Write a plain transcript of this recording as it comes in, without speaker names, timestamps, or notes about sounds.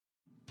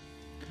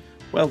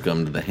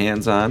Welcome to the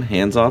Hands-On,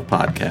 Hands-Off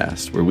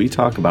podcast, where we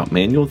talk about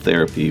manual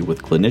therapy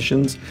with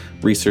clinicians,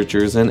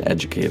 researchers, and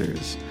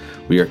educators.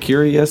 We are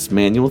curious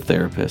manual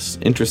therapists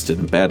interested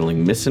in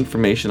battling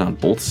misinformation on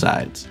both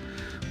sides.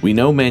 We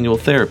know manual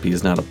therapy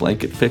is not a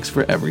blanket fix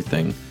for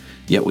everything,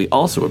 yet we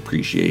also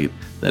appreciate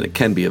that it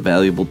can be a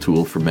valuable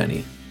tool for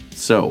many.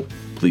 So,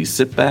 please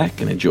sit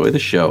back and enjoy the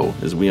show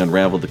as we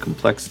unravel the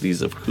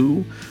complexities of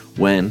who,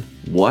 when,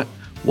 what,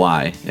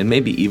 why, and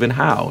maybe even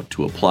how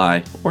to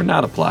apply or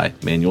not apply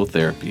manual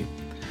therapy.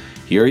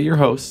 Here are your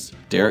hosts,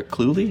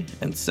 Clewley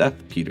and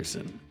Seth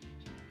Peterson.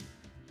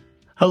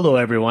 Hello,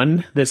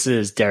 everyone. This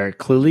is Derek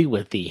Clewley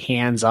with the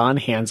Hands-On,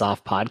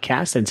 Hands-Off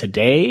podcast, and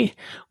today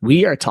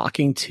we are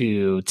talking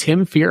to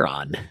Tim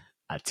Fearon.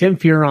 Tim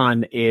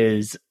Fearon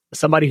is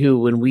somebody who,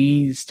 when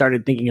we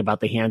started thinking about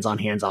the Hands-On,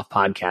 Hands-Off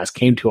podcast,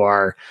 came to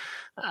our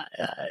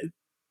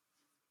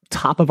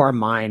top of our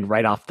mind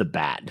right off the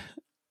bat.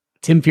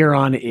 Tim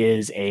Fearon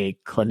is a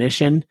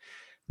clinician,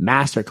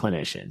 master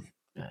clinician.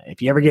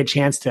 If you ever get a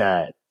chance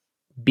to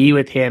be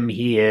with him,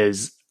 he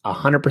is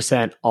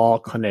 100% all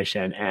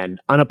clinician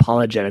and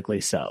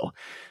unapologetically so.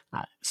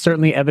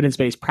 Certainly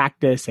evidence-based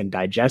practice and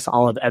digests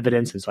all of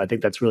evidence. And so I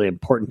think that's really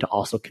important to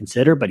also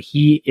consider. But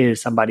he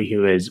is somebody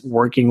who is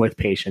working with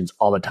patients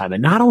all the time.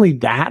 And not only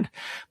that,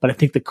 but I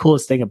think the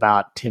coolest thing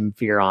about Tim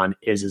Fearon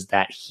is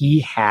that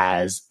he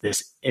has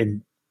this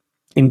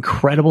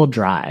incredible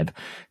drive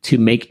to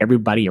make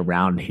everybody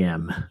around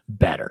him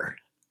better.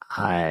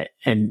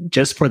 And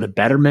just for the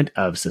betterment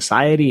of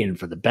society and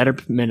for the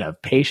betterment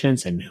of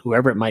patients and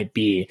whoever it might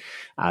be,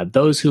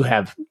 those who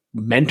have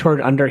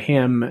mentored under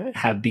him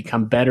have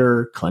become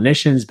better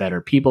clinicians,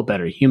 better people,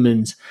 better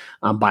humans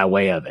by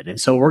way of it.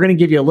 And so we're going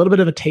to give you a little bit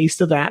of a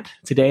taste of that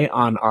today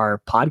on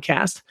our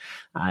podcast.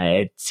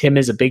 Tim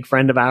is a big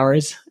friend of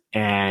ours,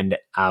 and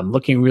I'm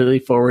looking really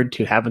forward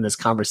to having this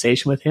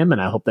conversation with him.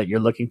 And I hope that you're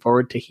looking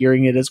forward to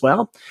hearing it as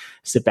well.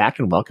 Sit back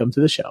and welcome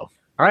to the show.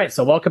 All right.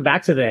 So welcome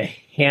back to the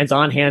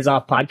Hands-On,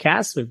 Hands-Off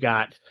podcast. We've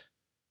got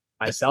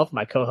myself,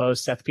 my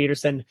co-host, Seth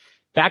Peterson,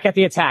 back at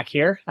the attack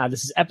here.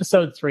 This is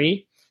episode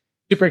 3.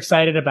 Super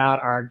excited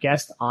about our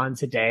guest on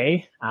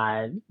today.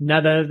 None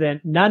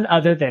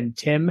other than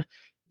Tim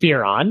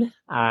Fearon,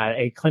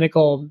 a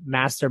clinical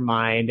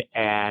mastermind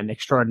and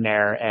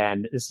extraordinaire.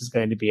 And this is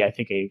going to be, I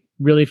think, a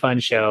really fun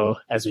show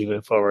as we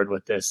move forward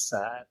with this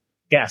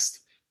guest.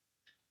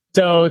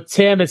 So,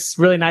 Tim, it's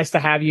really nice to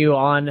have you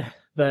on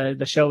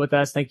the show with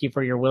us. Thank you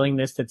for your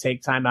willingness to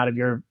take time out of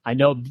your, I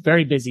know,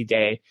 very busy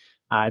day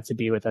to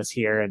be with us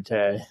here and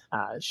to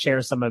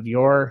share some of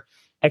your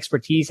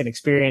expertise and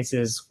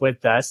experiences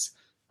with us.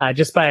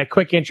 Just by a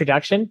quick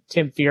introduction,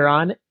 Tim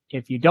Fearon,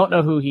 if you don't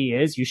know who he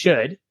is, you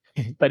should.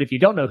 But if you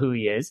don't know who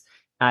he is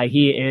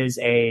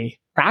a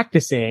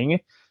practicing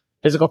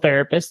physical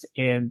therapist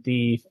in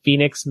the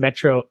Phoenix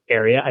metro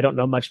area. I don't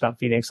know much about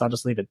Phoenix, so I'll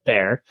just leave it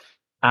there.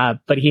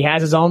 But he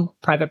has his own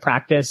private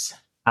practice,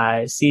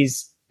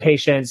 sees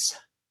patients,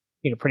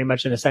 pretty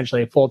much in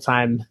essentially a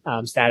full-time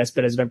status,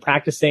 but has been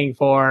practicing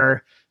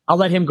for, I'll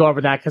let him go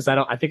over that because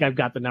I think I've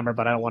got the number,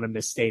 but I don't want to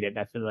misstate it.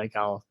 I feel like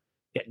I'll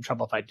get in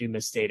trouble if I do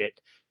misstate it.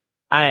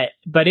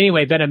 But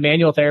anyway, been a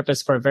manual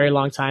therapist for a very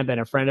long time, been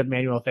a friend of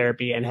manual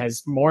therapy, and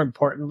has, more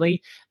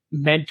importantly,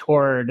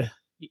 mentored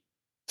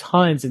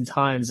tons and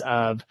tons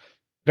of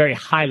very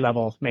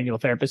high-level manual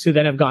therapists who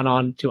then have gone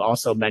on to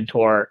also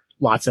mentor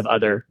lots of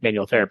other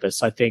manual therapists.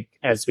 So I think,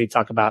 as we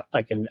talk about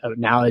like an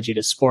analogy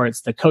to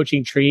sports, the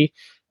coaching tree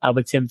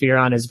with Tim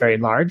Fearon is very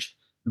large,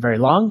 very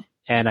long,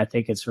 and I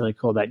think it's really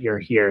cool that you're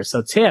here.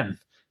 So Tim,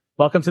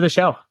 welcome to the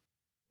show.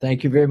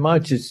 Thank you very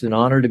much. It's an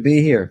honor to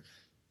be here.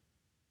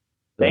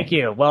 Thank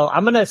you. Well,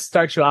 I'm going to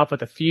start you off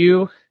with a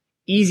few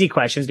easy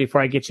questions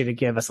before I get you to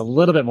give us a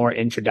little bit more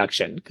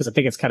introduction, because I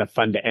think it's kind of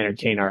fun to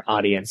entertain our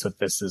audience with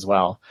this as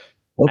well.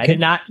 Okay. I did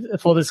not,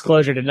 full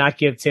disclosure, did not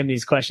give Tim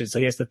these questions, so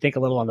he has to think a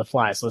little on the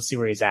fly. So let's see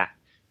where he's at.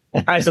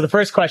 All right. So the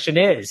first question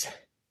is,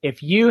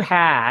 if you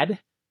had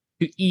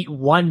to eat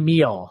one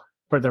meal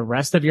for the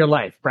rest of your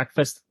life,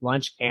 breakfast,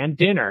 lunch, and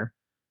dinner,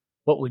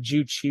 what would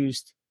you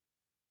choose?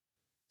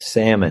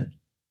 Salmon.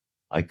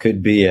 I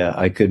could be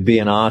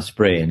an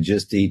osprey and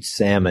just eat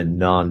salmon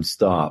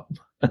nonstop.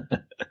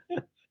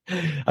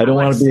 I don't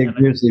want to be a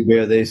grizzly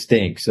bear. They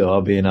stink. So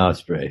I'll be an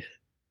osprey.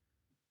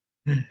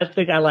 I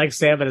think I like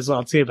salmon as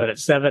well too, but at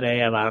 7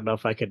 a.m., I don't know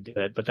if I could do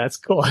it, but that's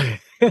cool.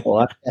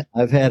 Well,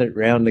 I've had it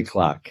round the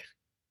clock.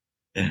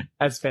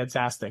 That's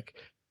fantastic.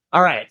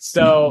 All right.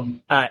 So,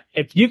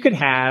 if you could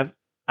have,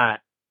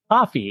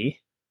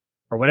 coffee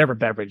or whatever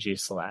beverage you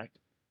select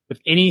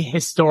with any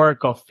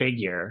historical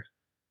figure,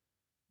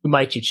 who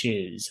might you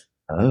choose?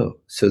 Oh,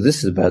 so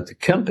this is about the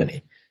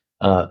company.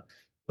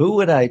 Who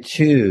would I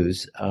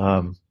choose?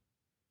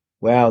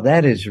 Wow,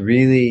 that is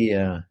really,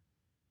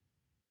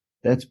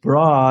 that's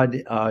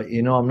broad.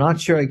 I'm not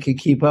sure I could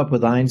keep up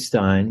with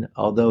Einstein,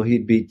 although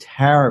he'd be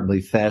terribly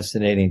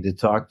fascinating to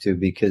talk to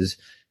because,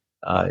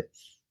 I'm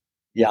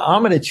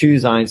going to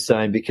choose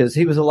Einstein because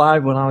he was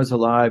alive when I was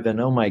alive.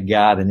 And oh my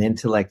God, an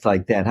intellect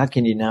like that. How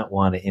can you not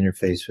want to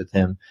interface with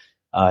him?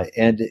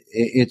 And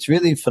it's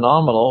really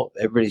phenomenal.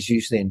 Everybody's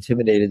usually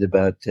intimidated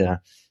about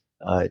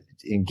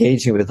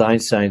engaging with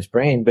Einstein's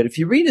brain. But if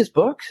you read his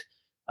books,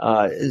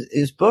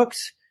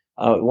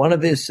 one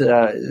of his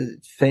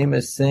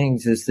famous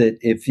things is that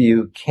if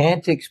you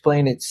can't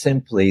explain it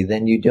simply,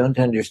 then you don't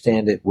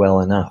understand it well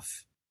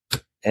enough.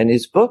 And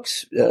his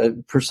books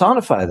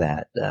personify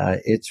that.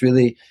 It's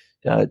really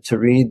to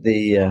read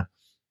the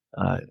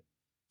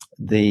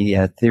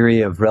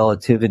theory of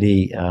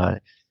relativity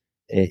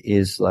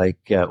is like,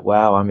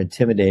 wow, I'm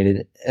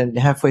intimidated. And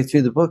halfway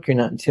through the book, you're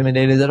not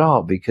intimidated at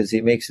all because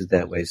he makes it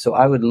that way. So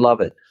I would love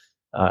it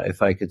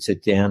if I could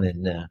sit down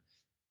and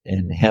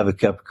have a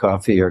cup of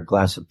coffee or a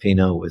glass of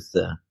Pinot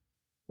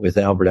with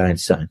Albert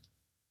Einstein.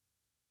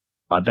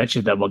 I bet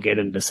you that we'll get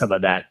into some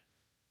of that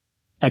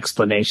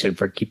explanation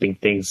for keeping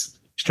things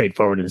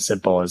straightforward and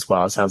simple as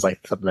well. It sounds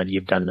like something that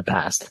you've done in the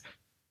past.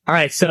 All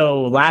right.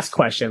 So last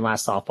question,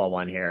 last softball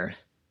one here.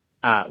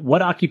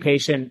 What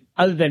occupation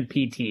other than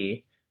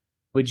PT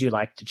would you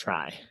like to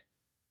try?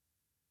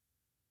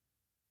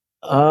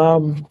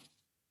 I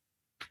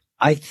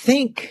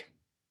think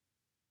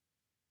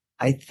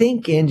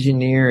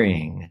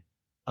engineering,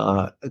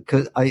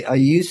 because I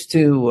used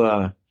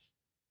to,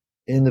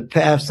 in the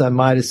past, I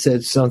might have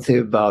said something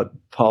about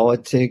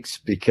politics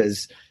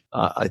because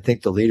I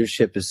think the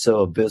leadership is so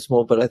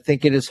abysmal, but I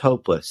think it is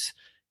hopeless.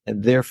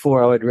 And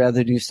therefore, I would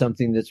rather do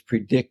something that's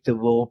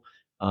predictable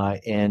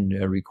and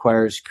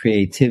requires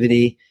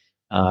creativity.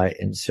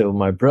 And so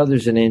my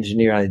brother's an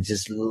engineer. I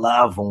just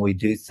love when we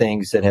do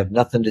things that have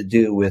nothing to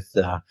do with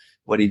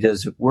what he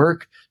does at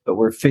work, but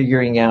we're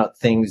figuring out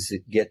things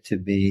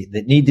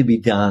that need to be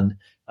done.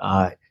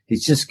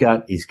 He's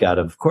got,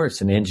 of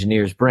course, an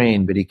engineer's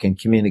brain, but he can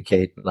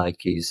communicate like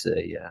he's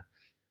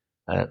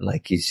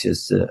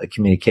just a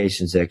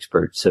communications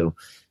expert. So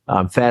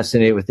I'm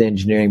fascinated with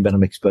engineering, but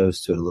I'm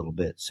exposed to it a little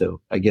bit.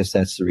 So I guess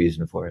that's the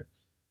reason for it.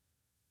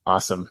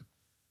 Awesome.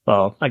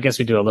 Well, I guess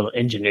we do a little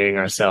engineering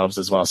ourselves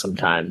as well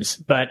sometimes,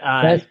 but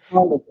that's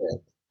part of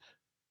it.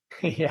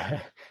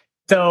 Yeah.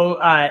 So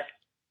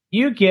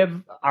you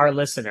give our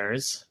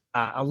listeners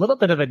a little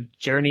bit of a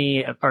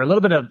journey or a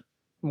little bit of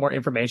more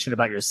information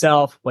about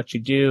yourself, what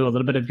you do, a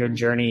little bit of your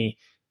journey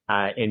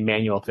in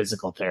manual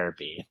physical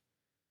therapy.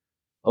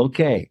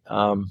 Okay.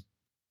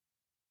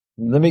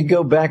 Let me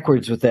go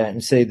backwards with that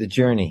and say the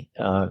journey.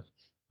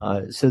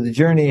 So the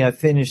journey, I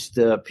finished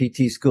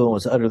PT school and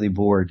was utterly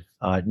bored,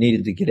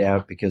 needed to get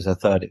out because I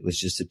thought it was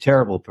just a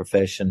terrible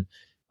profession.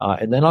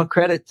 And then I'll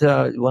credit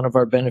one of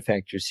our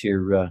benefactors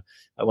here.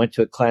 I went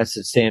to a class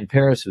that Stan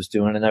Paris was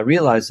doing, and I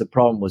realized the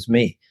problem was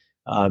me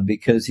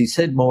because he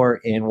said more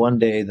in one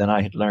day than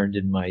I had learned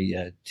in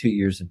my 2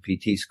 years in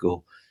PT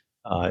school.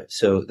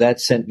 So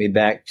that sent me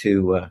back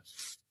to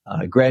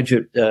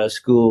graduate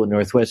school,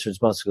 Northwestern's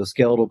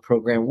musculoskeletal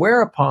program,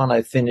 whereupon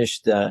I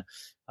finished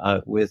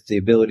with the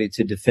ability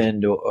to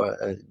defend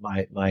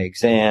my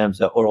exams,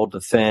 oral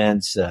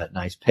defense,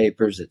 nice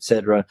papers,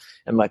 etc.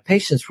 And my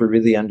patients were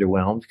really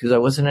underwhelmed because I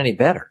wasn't any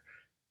better.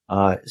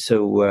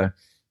 So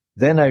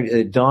then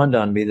it dawned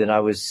on me that I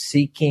was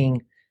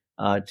seeking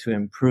to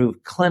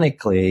improve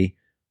clinically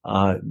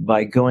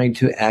by going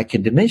to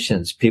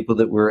academicians, people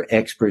that were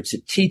experts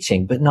at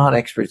teaching, but not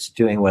experts at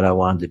doing what I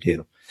wanted to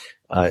do.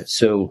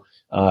 So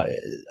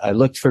I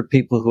looked for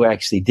people who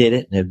actually did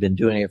it and have been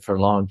doing it for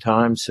a long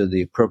time. So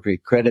the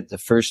appropriate credit, the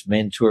first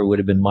mentor would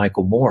have been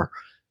Michael Moore.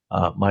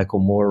 Michael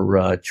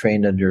Moore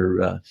trained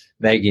under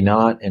Maggie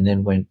Knott and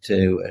then went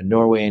to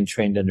Norway and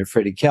trained under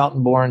Freddie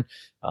Kaltenborn.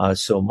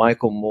 So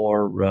Michael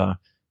Moore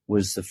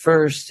was the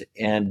first,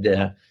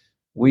 and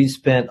we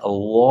spent a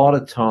lot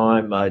of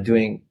time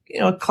doing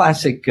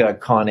classic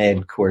Con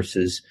Ed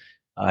courses,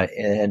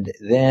 and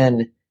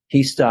then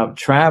he stopped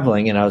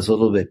traveling, and I was a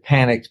little bit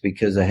panicked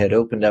because I had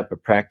opened up a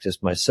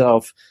practice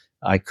myself.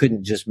 I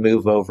couldn't just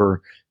move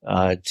over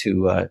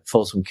to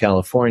Folsom,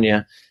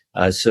 California.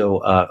 So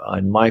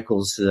on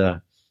Michael's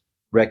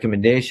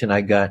recommendation,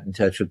 I got in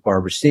touch with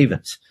Barbara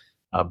Stevens.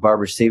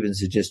 Barbara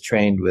Stevens had just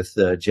trained with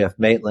Jeff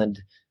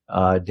Maitland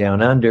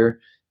down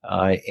under,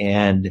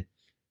 and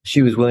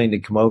she was willing to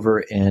come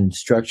over and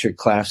structure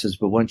classes.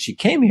 But when she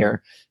came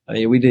here,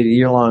 we did a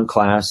year-long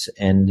class,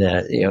 and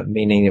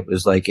meaning it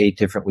was like 8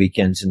 different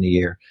weekends in the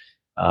year.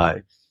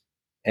 And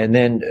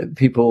then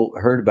people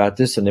heard about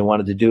this, and they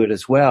wanted to do it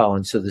as well.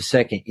 And so the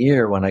second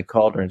year, when I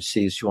called her and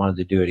see if she wanted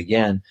to do it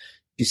again,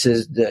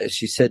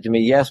 she said to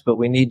me, "Yes, but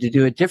we need to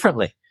do it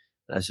differently."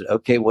 And I said,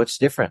 "Okay, what's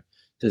different?"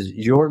 She says,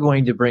 "You're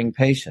going to bring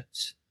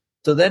patients."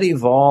 So that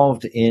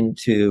evolved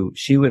into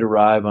she would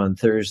arrive on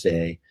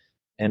Thursday,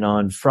 and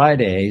on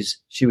Fridays,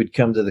 she would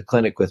come to the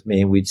clinic with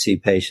me and we'd see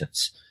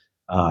patients.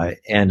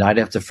 And I'd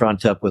have to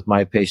front up with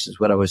my patients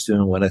what I was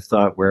doing, what I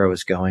thought, where I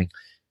was going.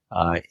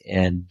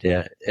 And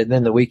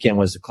then the weekend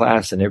was the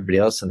class, and everybody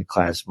else in the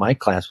class, my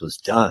class was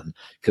done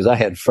because I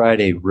had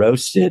Friday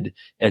roasted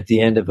at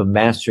the end of a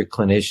master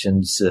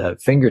clinician's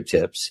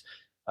fingertips.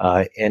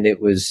 And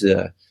it was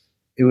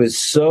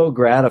so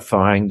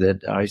gratifying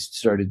that I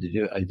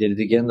did it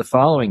again the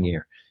following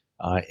year.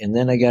 And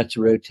then I got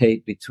to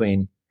rotate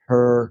between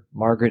her,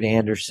 Margaret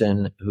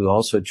Anderson, who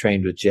also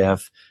trained with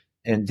Jeff,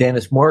 and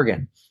Dennis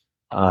Morgan.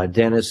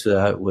 Dennis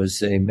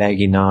was a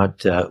Maggie Knott,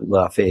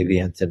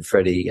 LaFabian, and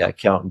Freddie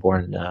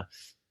Kaltenborn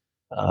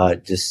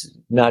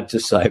not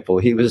disciple.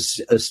 He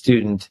was a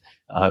student.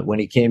 When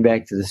he came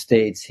back to the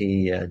States,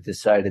 he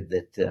decided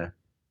that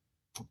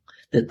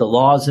the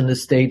laws in the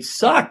States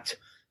sucked.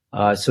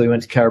 So he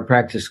went to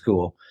chiropractic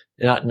school,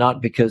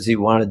 not because he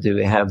wanted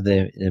to have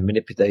the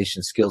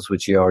manipulation skills,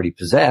 which he already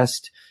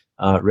possessed,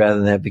 rather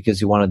than that because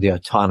he wanted the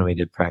autonomy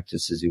to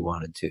practice as he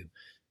wanted to.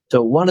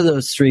 So one of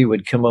those three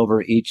would come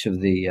over each of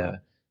the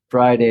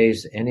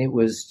Fridays, and it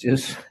was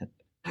just,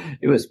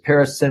 it was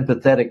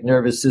parasympathetic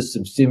nervous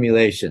system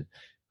stimulation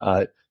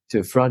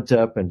to front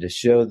up and to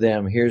show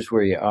them here's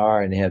where you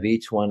are, and have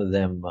each one of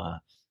them.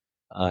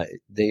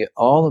 They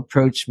all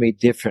approached me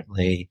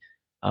differently.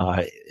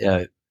 I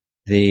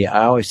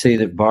always say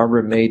that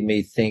Barbara made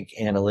me think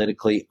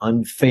analytically,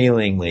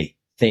 unfailingly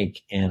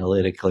think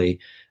analytically.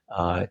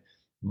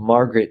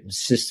 Margaret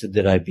insisted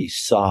that I be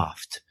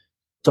soft.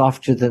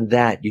 Softer than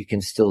that, you can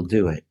still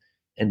do it.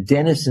 And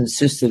Dennis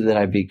insisted that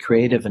I be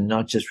creative and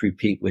not just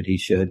repeat what he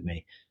showed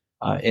me.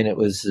 And it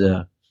was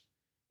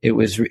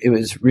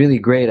really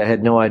great. I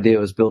had no idea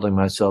I was building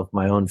myself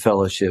my own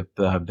fellowship,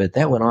 but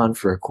that went on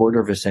for a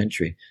quarter of a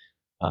century,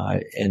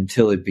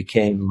 until it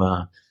became,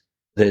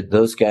 that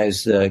those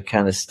guys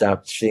kind of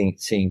stopped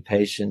seeing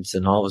patients,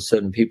 and all of a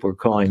sudden people were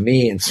calling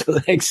me. And so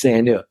the next thing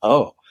I knew,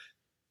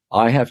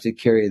 I have to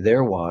carry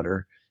their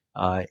water,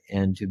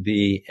 and to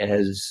be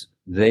as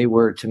they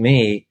were to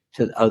me,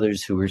 to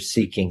others who were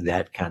seeking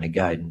that kind of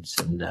guidance.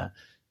 And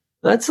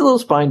that's a little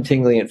spine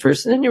tingling at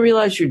first. And then you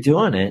realize you're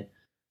doing it,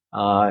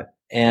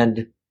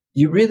 and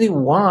you really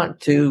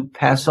want to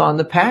pass on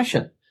the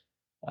passion,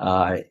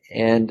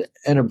 and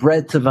a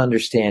breadth of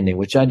understanding,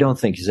 which I don't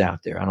think is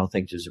out there. I don't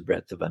think there's a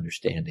breadth of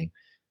understanding.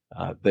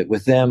 But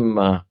with them,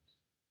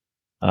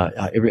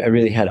 I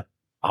really had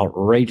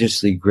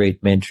outrageously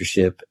great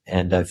mentorship,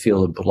 and I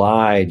feel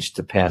obliged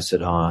to pass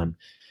it on.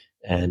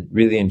 And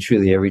really and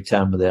truly, every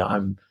time that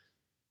I'm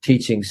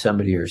teaching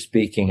somebody or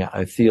speaking,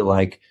 I feel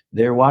like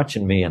they're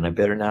watching me, and I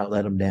better not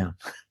let them down.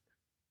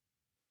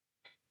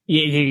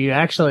 You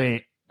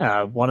actually,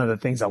 one of the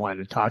things I wanted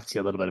to talk to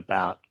you a little bit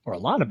about, or a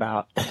lot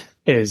about,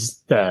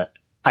 is the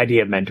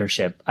idea of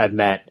mentorship.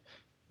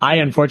 I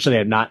unfortunately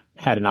have not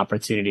had an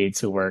opportunity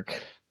to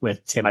work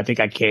with Tim. I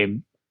think I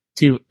came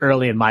too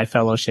early in my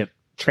fellowship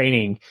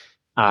training,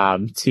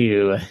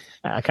 to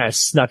kind of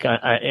snuck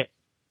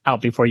out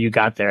before you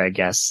got there, I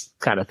guess,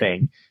 kind of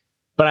thing.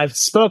 But I've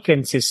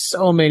spoken to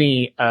so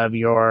many of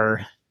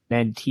your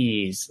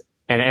mentees,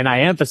 and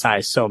I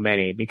emphasize so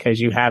many because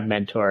you have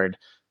mentored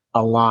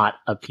a lot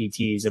of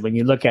PTs. And when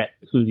you look at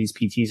who these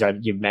PTs are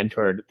that you've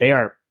mentored, they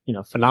are,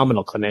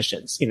 phenomenal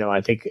clinicians.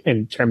 I think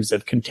in terms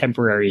of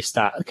contemporary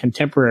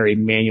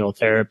manual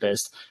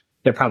therapists,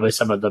 they're probably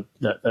some of the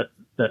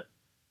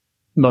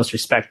most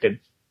respected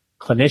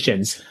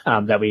clinicians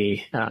that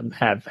we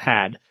have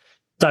had.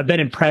 So I've been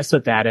impressed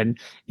with that. And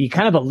you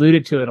kind of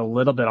alluded to it a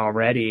little bit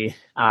already.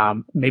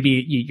 Maybe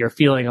you're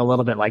feeling a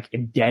little bit like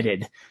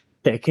indebted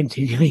to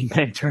continuing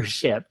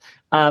mentorship.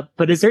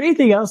 But is there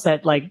anything else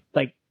that like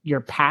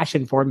your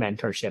passion for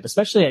mentorship,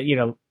 especially,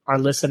 our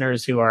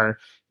listeners who are,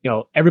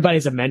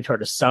 everybody's a mentor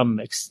to some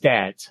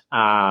extent.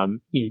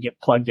 You get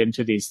plugged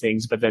into these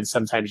things, but then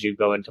sometimes you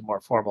go into more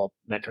formal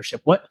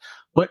mentorship. What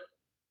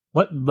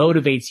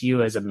motivates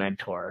you as a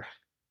mentor?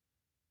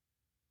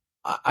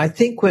 I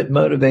think what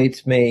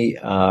motivates me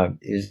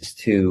is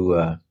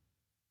to,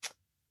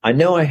 I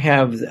know I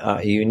have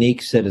a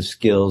unique set of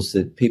skills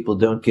that people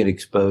don't get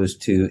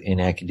exposed to in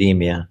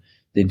academia.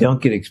 They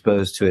don't get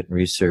exposed to it in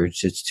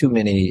research. It's too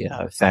many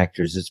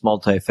factors. It's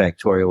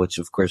multifactorial, which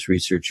of course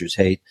researchers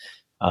hate.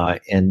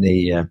 And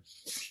the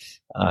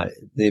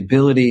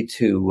ability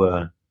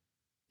to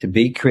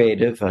be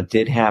creative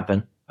did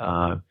happen,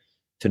 to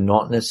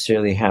not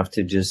necessarily have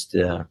to just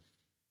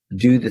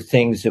do the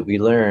things that we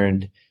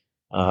learned.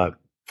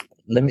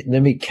 Let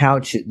me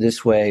couch it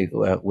this way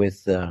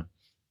with,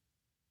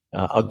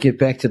 I'll get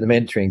back to the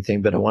mentoring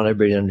thing, but I want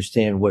everybody to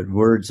understand what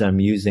words I'm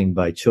using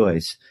by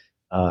choice.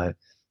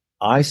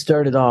 I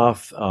started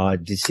off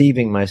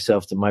deceiving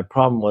myself that my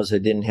problem was I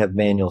didn't have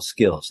manual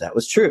skills. That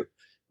was true.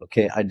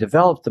 Okay, I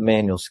developed the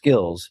manual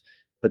skills,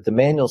 but the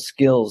manual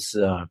skills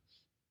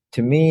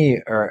to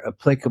me are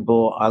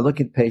applicable. I look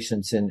at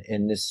patients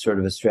in this sort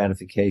of a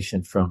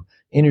stratification from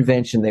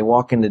intervention. They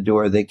walk in the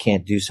door, they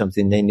can't do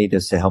something, they need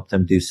us to help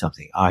them do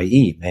something,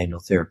 i.e. manual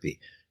therapy.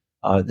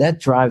 That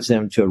drives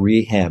them to a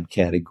rehab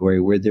category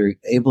where they're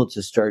able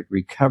to start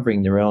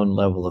recovering their own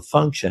level of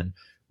function,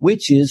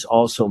 which is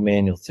also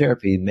manual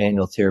therapy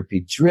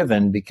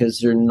driven because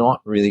they're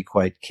not really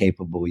quite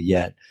capable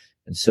yet.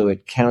 And so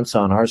it counts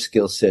on our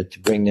skill set to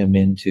bring them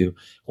into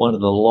one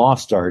of the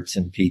lost arts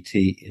in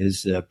PT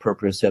is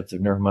proprioceptive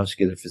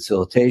neuromuscular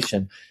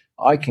facilitation.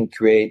 I can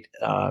create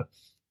an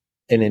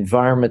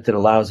environment that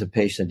allows a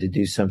patient to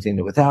do something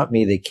that without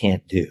me they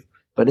can't do,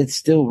 but it's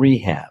still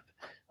rehab.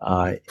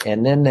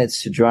 And then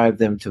that's to drive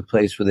them to a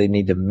place where they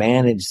need to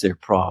manage their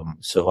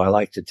problems. So I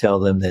like to tell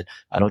them that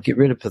I don't get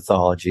rid of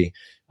pathology.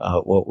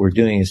 What we're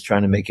doing is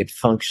trying to make it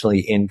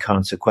functionally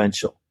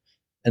inconsequential.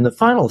 And the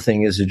final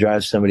thing is to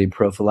drive somebody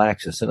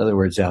prophylaxis, in other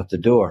words, out the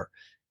door.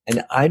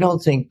 And I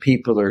don't think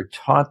people are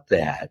taught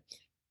that.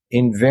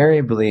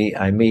 Invariably,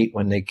 I meet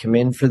when they come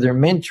in for their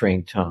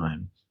mentoring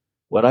time.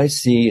 What I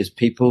see is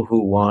people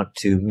who want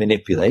to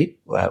manipulate,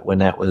 when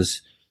that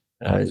was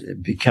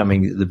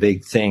becoming the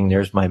big thing.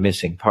 There's my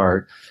missing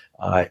part.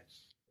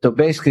 So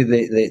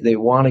basically, they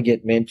want to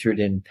get mentored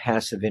in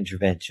passive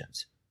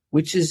interventions,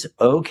 which is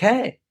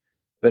okay.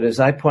 But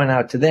as I point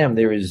out to them,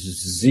 there is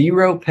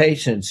 0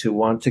 patients who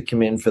want to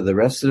come in for the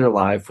rest of their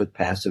life with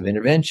passive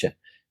intervention.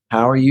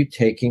 How are you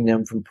taking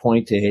them from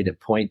point A to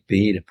point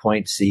B to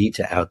point C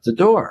to out the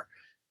door?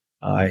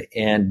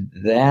 And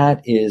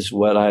that is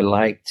what I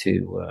like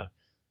to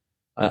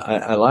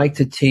I like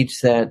to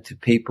teach that to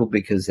people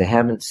because they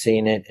haven't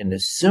seen it. And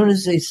as soon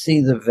as they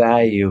see the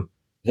value,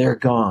 they're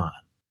gone.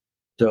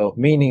 So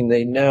meaning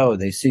they know,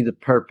 they see the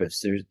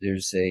purpose.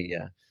 There's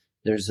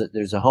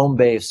a home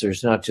base.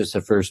 There's not just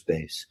a first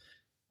base.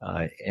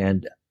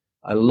 And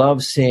I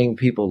love seeing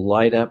people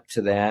light up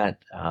to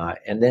that,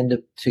 and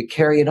then to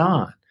carry it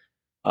on.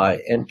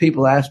 And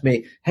people ask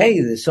me, hey,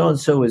 the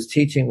so-and-so is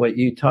teaching what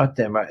you taught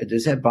them.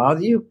 Does that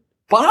bother you?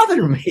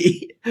 Bother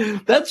me.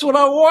 That's what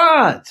I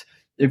want.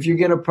 If you're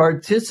going to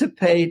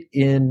participate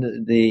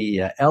in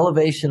the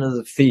elevation of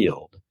the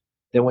field,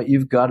 then what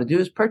you've got to do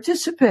is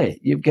participate.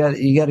 You got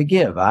to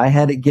give. I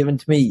had it given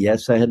to me.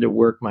 Yes, I had to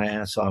work my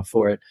ass off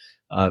for it.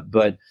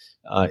 But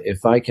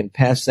if I can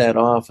pass that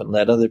off and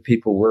let other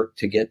people work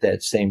to get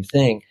that same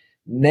thing,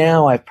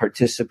 now I've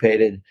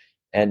participated.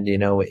 And,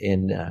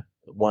 in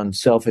one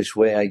selfish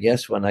way, I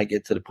guess, when I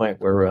get to the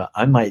point where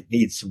I might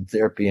need some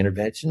therapy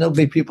intervention, there'll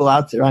be people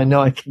out there I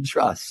know I can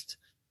trust.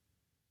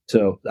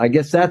 So I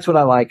guess that's what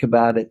I like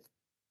about it.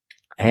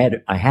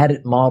 I had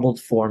it modeled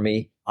for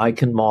me. I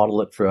can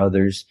model it for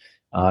others.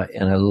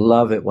 And I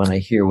love it when I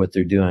hear what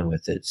they're doing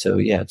with it. So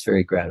yeah, it's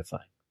very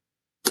gratifying.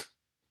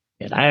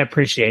 And I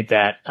appreciate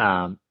that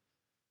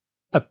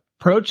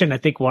approach. And I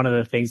think one of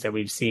the things that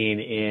we've seen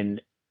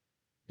in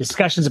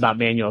discussions about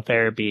manual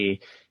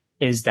therapy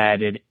is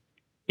that it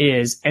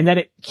is, and that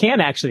it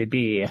can actually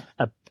be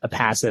a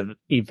passive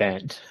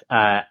event.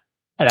 And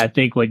I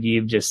think what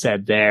you've just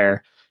said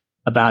there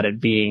about it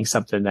being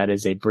something that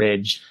is a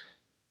bridge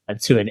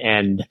to an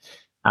end,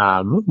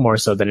 more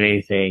so than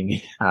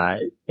anything. I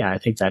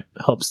think that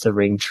hopes to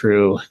ring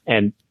true.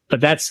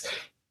 But that's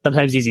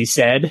sometimes easy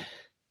said,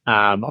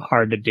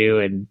 hard to do.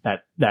 And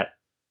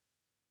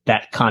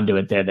that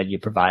conduit there that you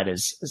provide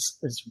is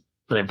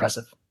really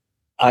impressive.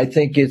 I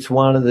think it's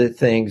one of the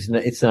things,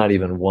 it's not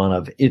even one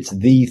of, it's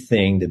the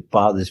thing that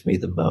bothers me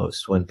the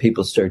most. When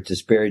people start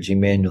disparaging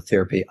manual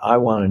therapy, I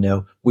want to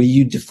know, will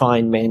you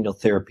define manual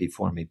therapy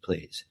for me,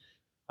 please?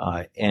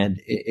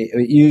 And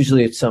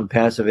usually it's some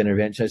passive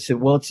intervention. I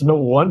said, well, it's no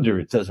wonder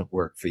it doesn't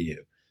work for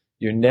you.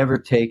 You're never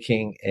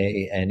taking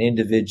an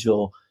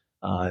individual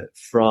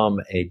from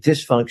a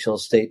dysfunctional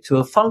state to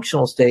a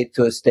functional state,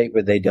 to a state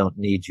where they don't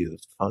need you.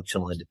 It's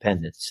functional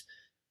independence.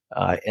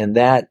 And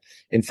that,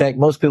 in fact,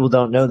 most people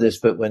don't know this,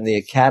 but when the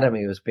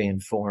academy was being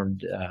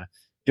formed,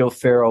 Joe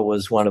Farrell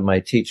was one of my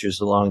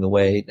teachers along the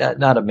way,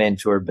 not a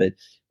mentor, but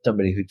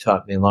somebody who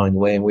taught me along the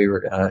way. And we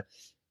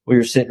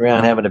were sitting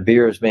around having a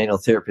beer, as manual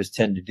therapists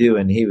tend to do.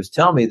 And he was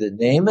telling me the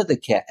name of the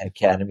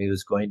academy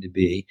was going to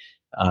be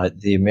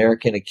the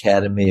American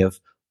Academy of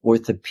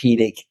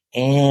Orthopedic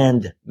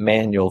and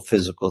Manual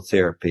Physical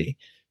Therapy.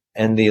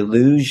 And the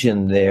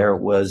illusion there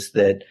was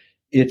that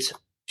it's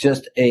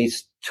just a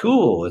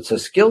tool. It's a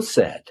skill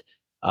set.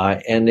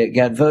 And it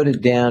got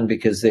voted down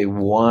because they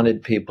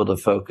wanted people to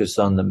focus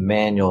on the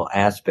manual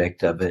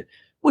aspect of it,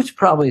 which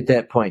probably at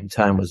that point in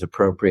time was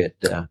appropriate.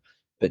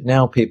 But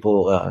now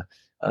people,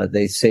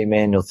 they say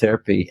manual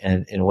therapy,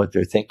 and what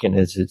they're thinking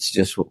is it's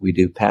just what we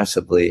do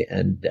passively.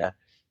 And,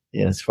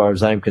 as far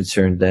as I'm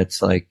concerned,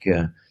 that's like,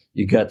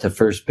 you got to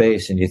first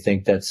base and you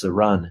think that's the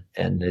run,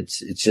 and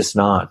it's just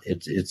not.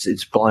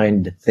 It's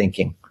blind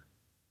thinking.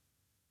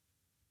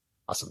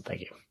 Awesome.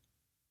 Thank you.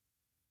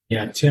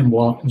 Yeah, Tim,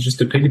 well, just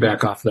to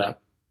piggyback off that,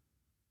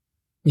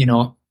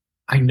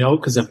 I know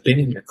because I've been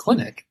in your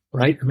clinic,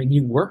 right? I mean,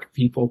 you work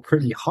people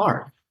pretty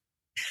hard.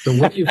 So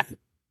what do you,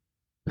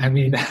 I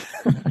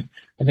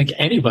think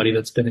anybody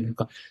that's been in your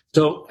clinic.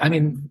 So,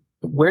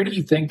 where do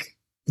you think,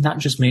 not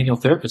just manual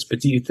therapists,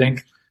 but do you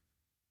think,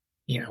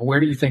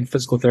 where do you think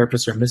physical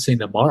therapists are missing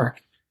the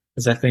mark?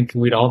 Because I think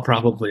we'd all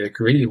probably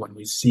agree when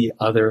we see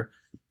other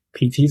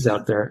PTs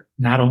out there,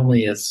 not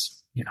only as,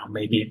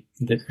 maybe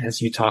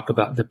as you talk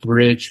about the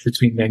bridge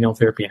between manual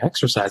therapy and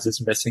exercise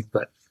is missing,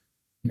 but,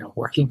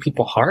 working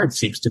people hard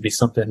seems to be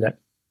something that,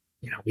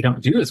 we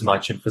don't do as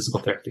much in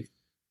physical therapy.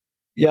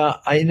 Yeah,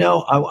 I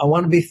know. I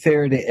want to be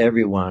fair to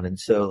everyone. And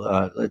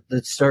so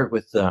let's start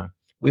with,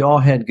 we all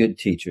had good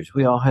teachers.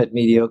 We all had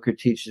mediocre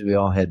teachers. We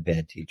all had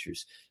bad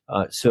teachers.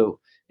 So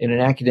in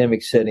an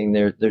academic setting,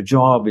 their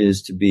job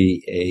is to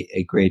be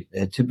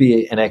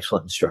an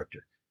excellent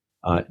instructor.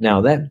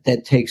 Now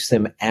that takes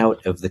them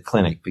out of the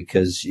clinic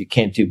because you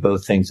can't do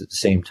both things at the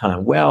same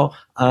time. Well,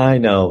 I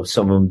know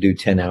some of them do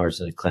 10 hours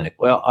in the clinic.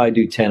 Well, I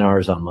do 10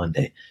 hours on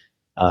Monday.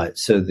 I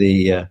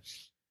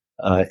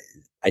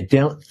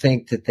don't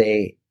think that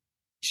they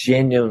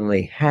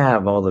genuinely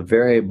have all the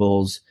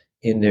variables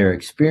in their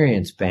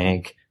experience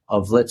bank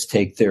of let's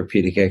take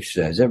therapeutic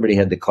exercise. Everybody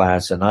had the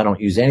class, and I don't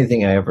use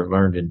anything I ever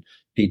learned in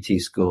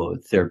PT school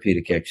with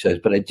therapeutic exercise,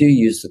 but I do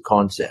use the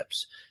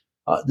concepts.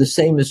 The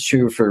same is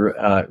true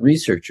for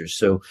researchers.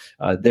 So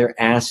they're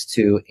asked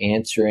to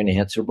answer an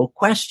answerable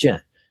question.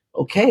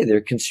 Okay,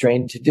 they're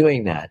constrained to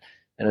doing that.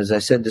 And as I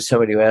said to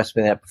somebody who asked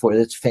me that before,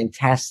 that's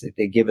fantastic.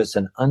 They give us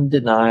an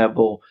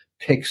undeniable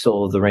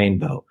pixel of the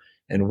rainbow.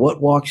 And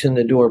what walks in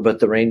the door but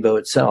the rainbow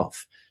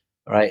itself,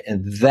 right?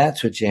 And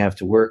that's what you have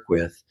to work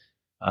with.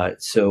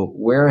 So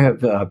where have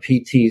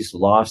PTs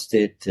lost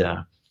it?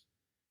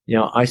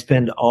 I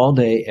spend all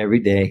day, every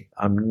day.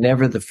 I'm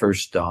never the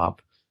first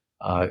stop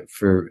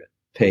for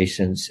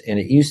patients. And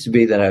it used to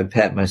be that I would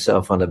pat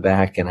myself on the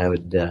back and I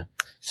would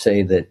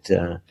say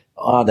that,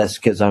 that's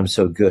because I'm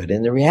so good.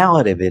 And the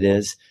reality of it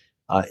is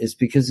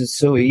because it's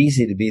so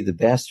easy to be the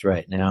best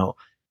right now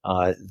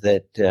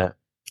that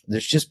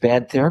there's just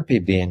bad therapy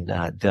being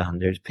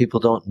done. People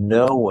don't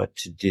know what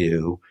to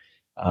do.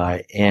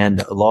 And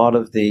a lot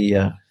of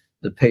the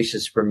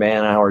patients per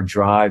man hour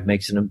drive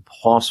makes it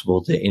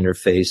impossible to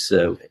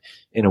interface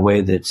in a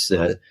way that's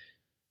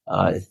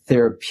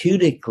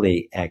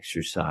therapeutically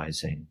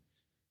exercising.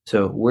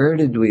 So where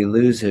did we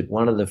lose it?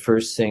 One of the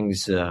first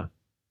things,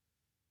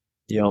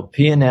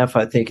 PNF,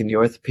 I think in the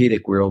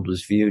orthopedic world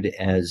was viewed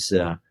as,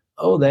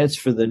 that's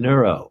for the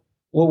neuro.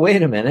 Well,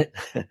 wait a minute.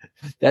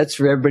 That's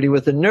for everybody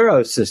with a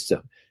neuro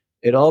system.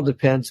 It all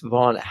depends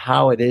upon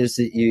how it is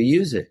that you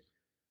use it.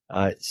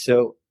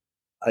 So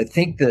I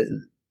think that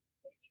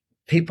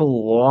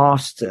people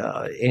lost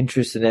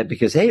interest in that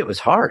because, it was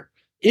hard.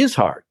 It is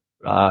hard.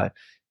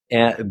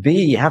 And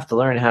B, you have to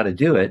learn how to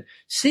do it.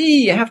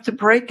 C, you have to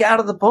break out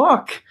of the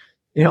book,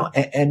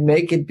 and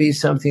make it be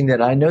something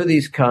that I know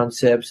these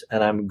concepts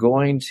and I'm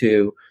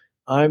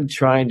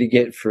trying to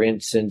get, for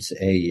instance,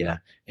 an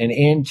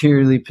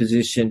anteriorly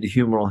positioned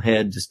humeral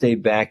head to stay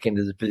back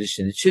into the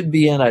position it should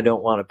be in. I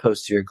don't want to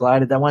posterior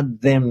glide it. I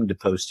want them to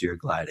posterior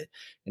glide it.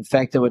 In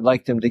fact, I would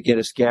like them to get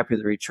a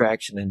scapular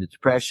retraction into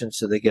depression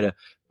so they get a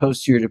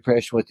posterior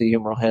depression with the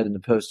humeral head in the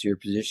posterior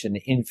position,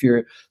 the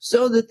inferior,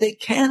 so that they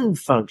can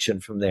function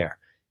from there.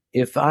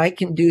 If I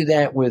can do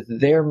that with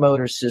their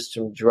motor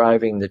system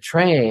driving the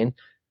train,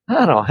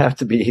 I don't have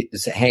to be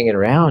hanging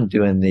around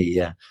doing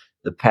the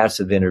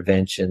passive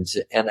interventions.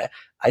 And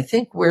I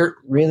think where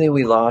really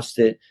we lost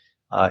it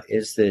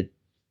is that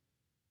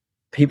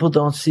people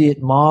don't see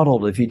it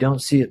modeled. If you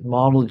don't see it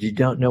modeled, you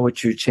don't know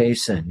what you're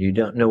chasing. You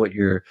don't know what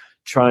you're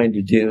trying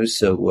to do.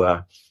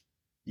 So,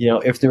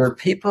 if there were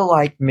people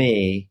like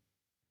me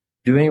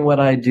doing what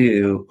I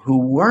do who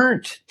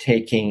weren't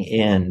taking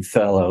in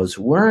fellows,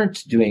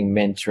 weren't doing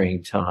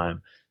mentoring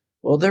time,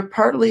 well, they're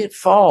partly at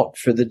fault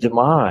for the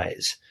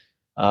demise.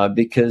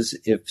 Because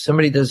if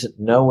somebody doesn't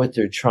know what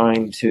they're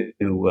trying to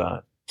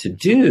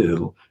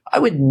do, I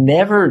would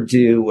never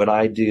do what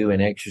I do in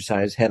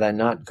exercise had I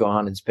not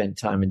gone and spent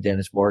time in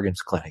Dennis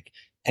Morgan's clinic,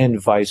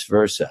 and vice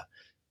versa.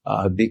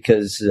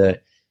 Because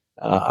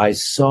I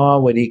saw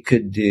what he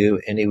could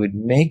do, and he would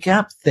make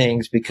up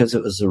things because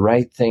it was the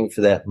right thing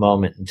for that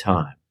moment in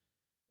time.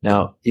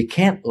 Now, you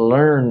can't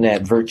learn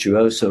that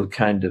virtuoso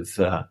kind of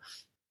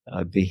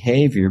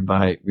behavior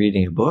by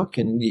reading a book,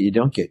 and you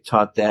don't get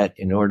taught that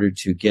in order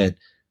to get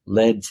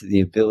led to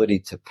the ability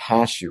to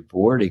pass your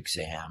board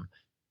exam.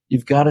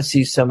 You've got to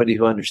see somebody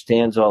who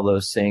understands all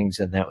those things,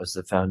 and that was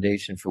the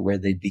foundation for where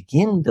they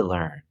begin to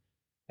learn.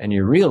 And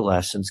your real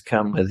lessons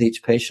come with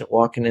each patient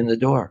walking in the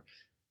door.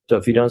 So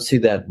if you don't see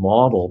that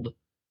modeled,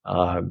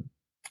 I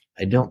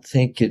don't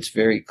think it's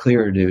very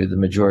clear to the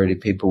majority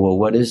of people, well,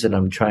 what is it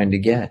I'm trying to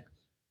get?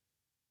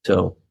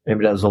 So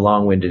maybe that was a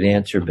long-winded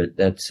answer, but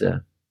that's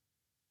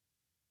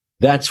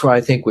where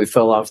I think we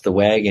fell off the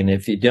wagon.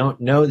 If you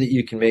don't know that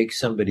you can make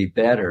somebody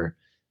better,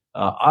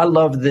 I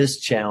love this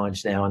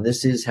challenge now, and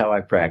this is how I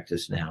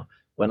practice now.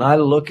 When I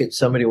look at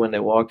somebody when they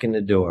walk in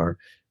the door,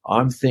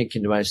 I'm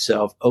thinking to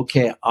myself,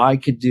 okay, I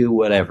could do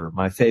whatever,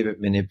 my favorite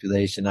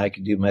manipulation, I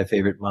could do my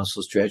favorite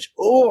muscle stretch,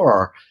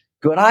 or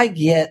could I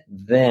get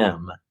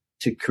them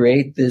to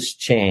create this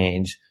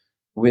change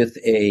with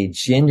a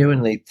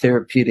genuinely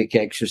therapeutic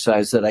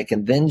exercise that I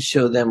can then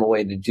show them a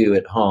way to do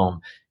at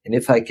home? And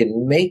if I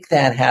can make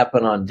that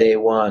happen on day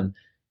one,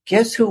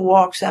 guess who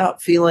walks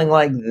out feeling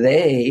like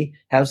they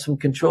have some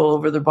control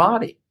over their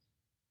body?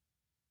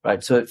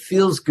 Right. So it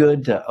feels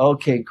good to,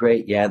 okay,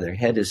 great. Yeah, their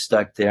head is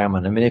stuck there. I'm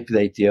going to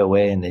manipulate the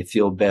OA and they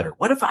feel better.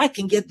 What if I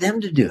can get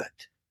them to do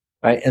it?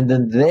 Right. And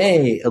then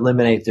they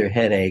eliminate their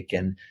headache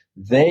and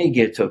they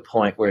get to a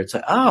point where it's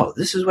like, oh,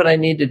 this is what I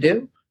need to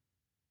do.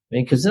 I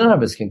mean, because none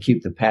of us can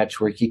keep the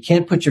patchwork. You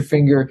can't put your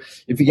finger,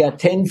 if you got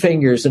 10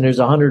 fingers and there's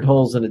 100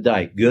 holes in a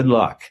dike, good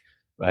luck.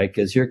 Right?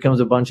 Because here comes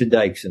a bunch of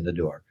dikes in the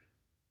door.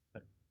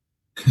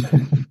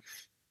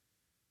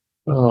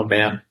 Oh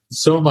man,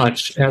 so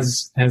much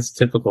as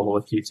typical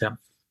with you, Tim.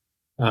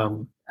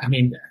 I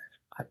mean,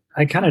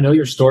 I kind of know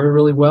your story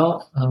really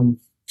well,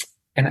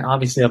 and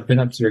obviously I've been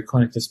up to your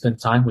clinic to spend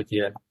time with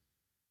you.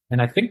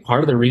 And I think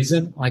part of the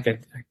reason, like I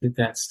did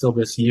that still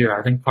this year,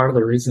 I think part of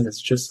the reason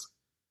is just,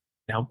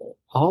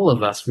 all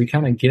of us, we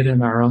kind of get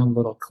in our own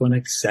little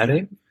clinic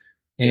setting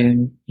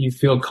and you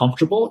feel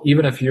comfortable,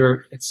 even if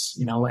it's,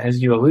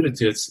 as you alluded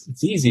to,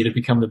 it's easy to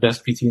become the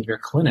best PT in your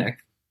clinic.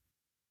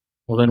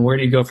 Well, then where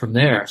do you go from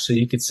there? So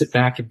you could sit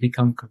back and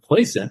become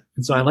complacent.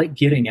 And so I like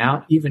getting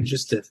out even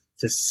just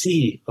to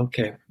see,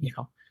 okay,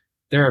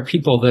 there are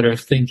people that are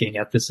thinking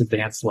at this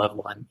advanced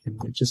level and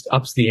it just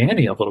ups the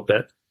ante a little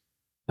bit.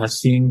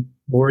 Seeing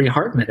Lori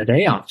Hartman at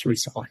Aon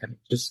recently, and it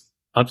just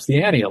ups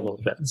the ante a little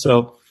bit. And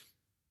so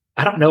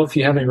I don't know if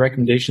you have any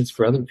recommendations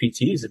for other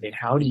PTs. I mean,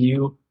 how do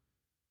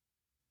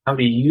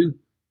you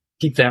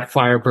keep that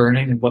fire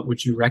burning, and what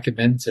would you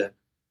recommend to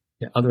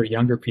other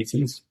younger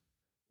PTs?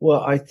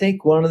 Well, I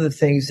think one of the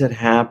things that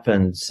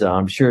happens,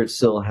 I'm sure it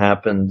still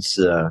happens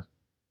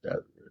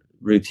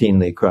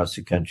routinely across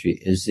the country,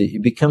 is that you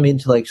become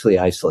intellectually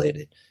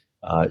isolated.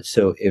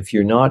 So if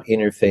you're not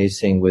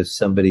interfacing with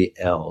somebody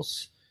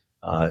else,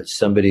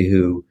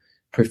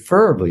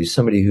 preferably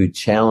somebody who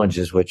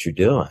challenges what you're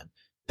doing.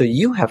 So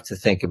you have to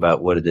think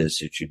about what it is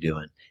that you're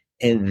doing.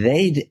 And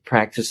they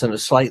practice in a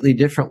slightly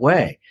different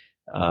way.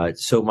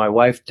 So my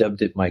wife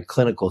dubbed it my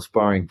clinical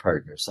sparring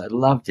partners. I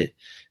loved it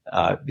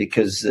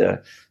because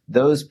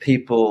those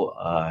people,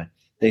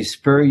 they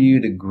spur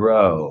you to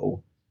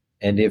grow.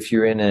 And if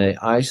you're in an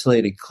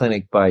isolated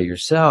clinic by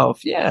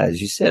yourself, yeah,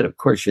 as you said, of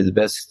course, you're the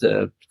best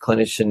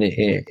clinician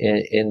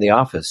in the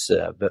office.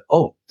 But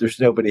there's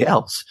nobody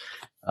else.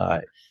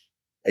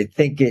 I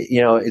think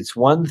it's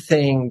one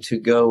thing to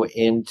go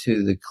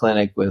into the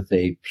clinic with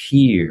a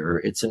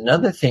peer. It's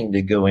another thing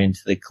to go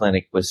into the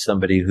clinic with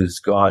somebody who's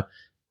got,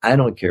 I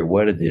don't care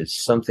what it is,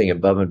 something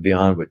above and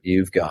beyond what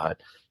you've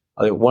got.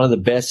 One of the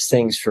best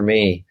things for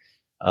me,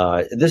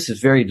 this is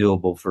very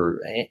doable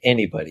for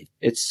anybody.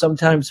 It's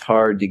sometimes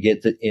hard to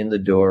get in the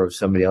door of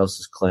somebody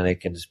else's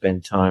clinic and to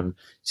spend time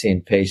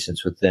seeing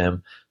patients with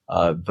them.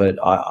 But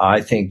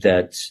I think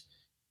that's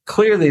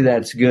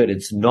good.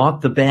 It's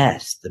not the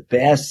best. The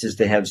best is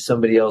to have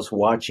somebody else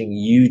watching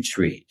you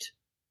treat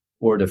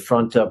or to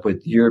front up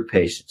with your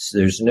patients.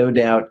 There's no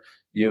doubt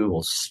you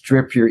will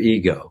strip your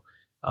ego,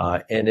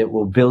 and it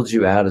will build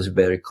you out as a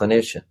better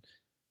clinician.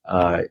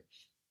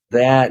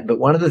 But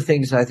one of the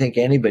things I think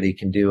anybody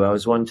can do, I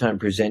was one time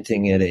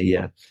presenting at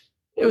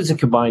it was a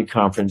combined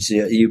conference.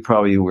 You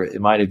probably were,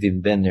 it might have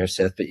even been there,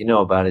 Seth, but you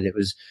know about it. It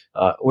was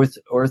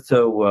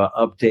ortho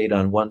update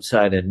on one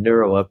side and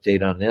neuro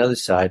update on the other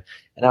side.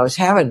 And I was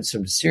having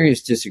some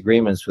serious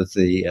disagreements with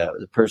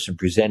the person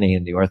presenting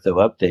in the ortho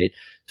update.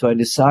 So I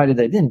decided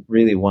I didn't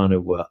really want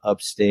to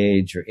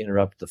upstage or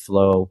interrupt the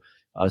flow.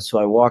 So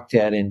I walked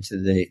out into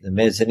the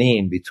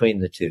mezzanine between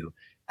the two.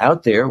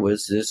 Out there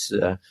was this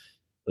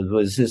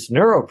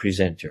neuro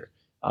presenter.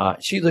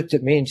 She looked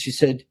at me and she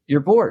said,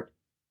 "You're bored."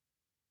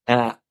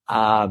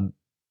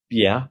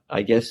 Yeah,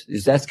 I guess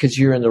that's because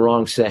you're in the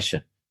wrong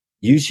session.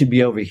 You should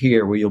be over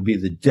here where you'll be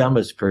the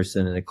dumbest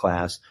person in the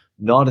class,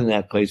 not in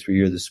that place where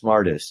you're the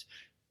smartest.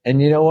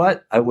 And you know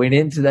what? I went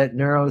into that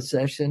neuro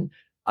session.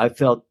 I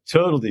felt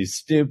totally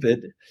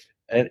stupid.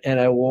 And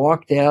I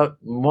walked out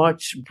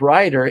much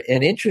brighter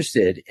and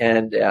interested.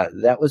 And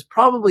that was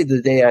probably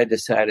the day I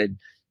decided,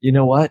 you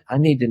know what? I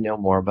need to know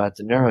more about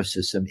the nervous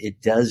system.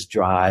 It does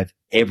drive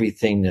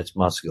everything that's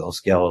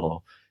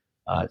musculoskeletal.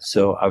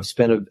 So I've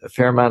spent a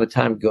fair amount of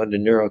time going to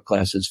neuro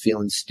classes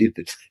feeling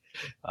stupid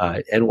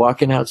and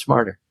walking out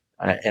smarter.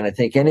 And I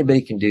think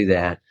anybody can do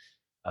that.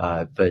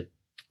 But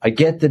I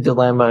get the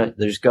dilemma.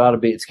 It's got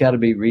to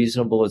be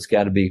reasonable. It's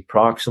got to be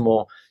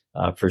proximal.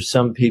 For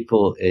some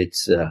people,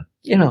 it's,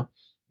 you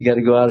got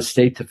to go out of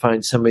state to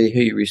find somebody who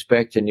you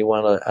respect and you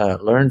want to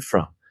learn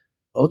from.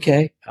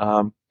 Okay.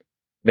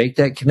 Make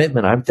that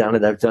commitment. I've done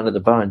it a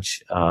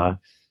bunch.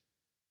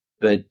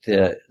 But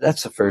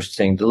that's the first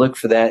thing, to look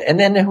for that. And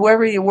then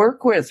whoever you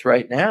work with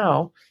right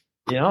now,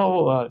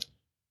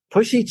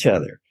 push each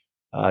other,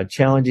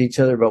 challenge each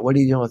other about, what are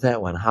you doing with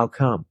that one? How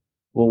come?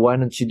 Well, why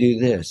don't you do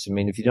this? I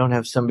mean, if you don't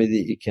have somebody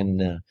that you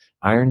can,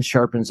 iron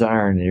sharpens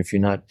iron. And if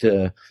you're not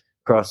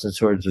crossing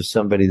swords with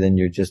somebody, then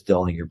you're just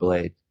dulling your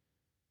blade.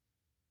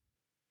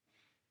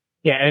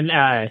 Yeah.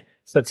 And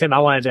so, Tim, I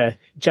wanted to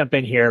jump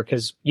in here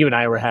because you and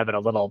I were having a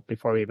little,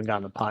 before we even got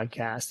on the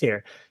podcast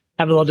here,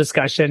 have a little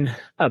discussion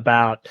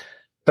about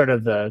sort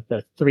of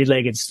the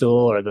three-legged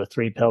stool or the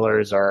three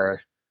pillars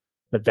or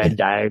the Venn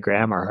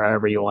diagram or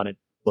however you want it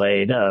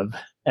played of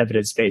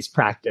evidence-based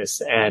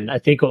practice. And I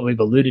think what we've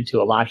alluded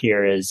to a lot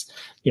here is,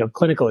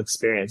 clinical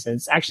experience. And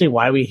it's actually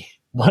why we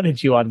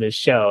wanted you on this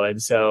show.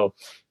 And so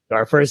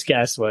our first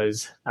guest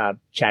was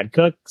Chad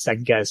Cook,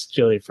 second guest,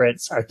 Julie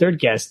Fritz, our third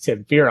guest,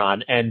 Tim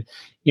Fearon. And,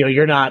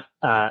 you're not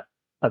an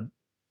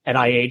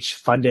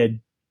NIH-funded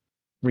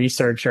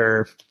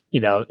researcher,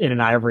 in an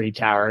ivory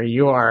tower.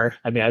 You are,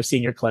 I've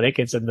seen your clinic.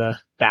 It's in the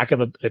back of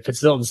if it's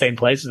still in the same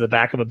place, it's the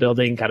back of a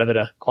building, kind of in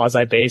a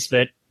quasi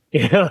basement,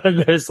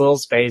 in this little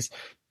space.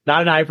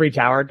 Not an ivory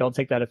tower. Don't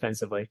take that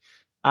offensively.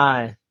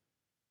 But,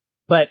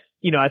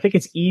 I think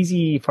it's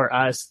easy for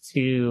us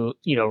to,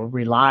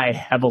 rely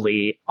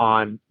heavily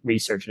on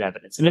research and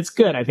evidence. And it's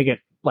good. I think it,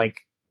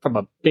 from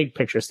a big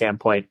picture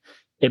standpoint,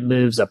 it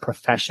moves a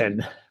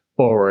profession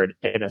forward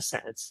in a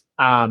sense.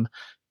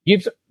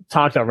 You've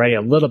talked already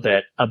a little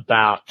bit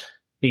about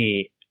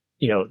the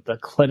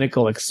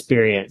clinical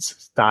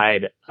experience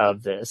side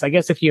of this. I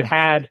guess if you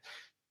had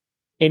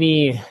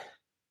any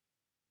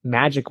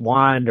magic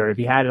wand, or if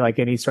you had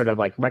any sort of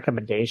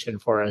recommendation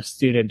for a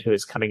student who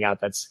is coming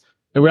out that's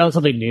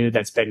relatively new,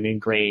 that's been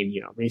ingrained,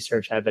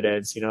 research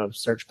evidence,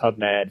 search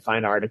PubMed,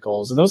 find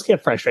articles, and those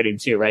get frustrating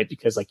too, right?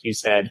 Because like you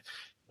said,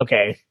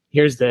 okay,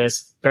 here's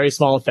this very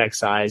small effect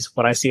size.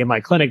 What I see in my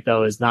clinic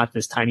though is not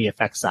this tiny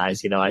effect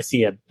size. I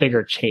see a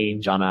bigger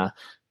change on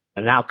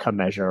an outcome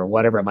measure or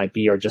whatever it might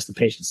be, or just the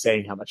patient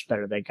saying how much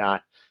better they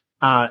got.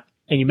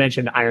 And you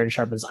mentioned iron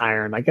sharpens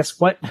iron. I guess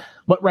what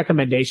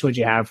recommendation would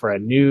you have for a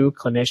new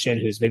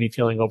clinician who's maybe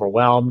feeling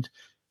overwhelmed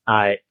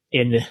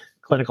in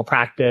clinical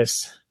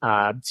practice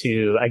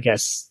to, I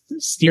guess,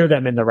 steer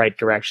them in the right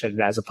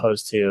direction as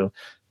opposed to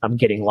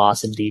getting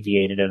lost and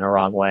deviated in a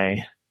wrong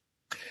way?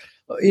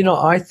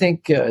 I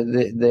think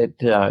that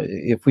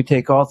if we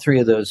take all three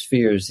of those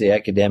spheres, the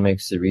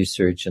academics, the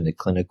research, and the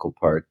clinical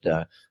part,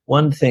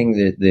 one thing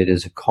that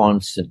is a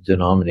constant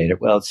denominator,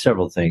 well, it's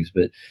several things,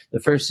 but the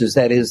first is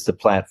that is the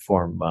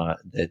platform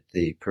that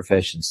the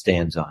profession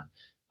stands on.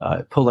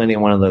 Pull any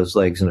one of those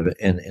legs and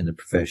the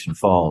profession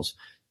falls.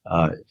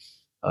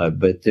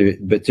 But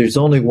there's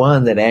only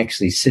one that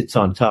actually sits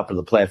on top of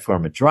the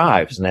platform it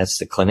drives, and that's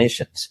the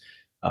clinicians.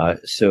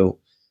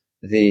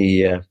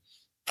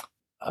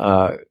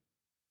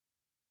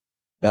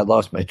 I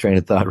lost my train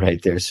of thought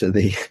right there.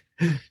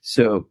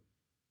 So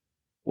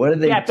what do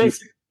they do?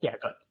 Yeah,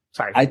 go ahead.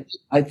 Sorry.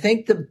 I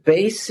think the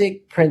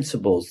basic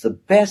principles, the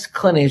best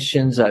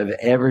clinicians I've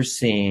ever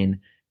seen,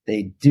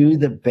 they do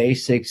the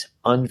basics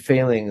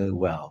unfailingly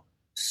well.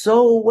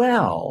 So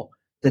well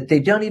that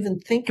they don't even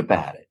think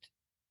about it.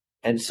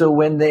 And so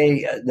when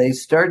they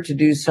start to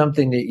do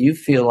something that you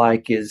feel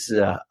like is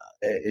a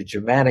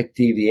dramatic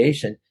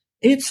deviation,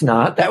 it's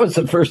not. That was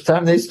the first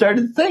time they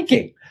started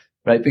thinking.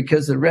 Right?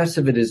 Because the rest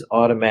of it is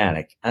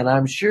automatic. And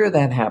I'm sure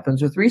that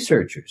happens with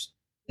researchers.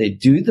 They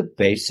do the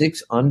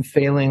basics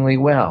unfailingly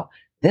well.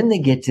 Then they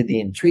get to the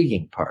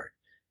intriguing part.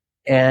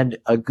 And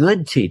a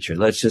good teacher,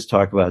 let's just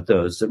talk about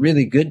those. The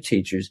really good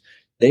teachers,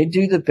 they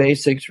do the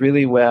basics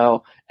really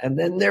well. And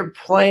then they're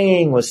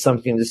playing with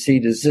something to see,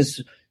 does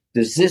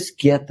this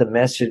get the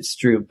message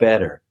through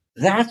better?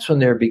 That's when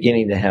they're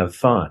beginning to have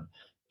fun.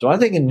 So I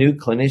think a new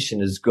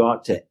clinician has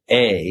got to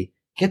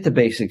get the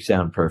basics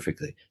down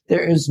perfectly.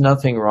 There is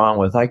nothing wrong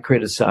with, I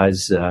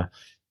criticize the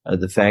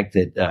fact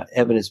that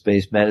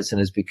evidence-based medicine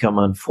has become,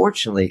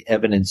 unfortunately,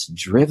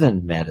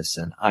 evidence-driven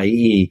medicine,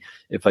 i.e.,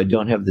 if I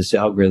don't have this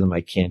algorithm,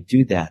 I can't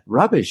do that.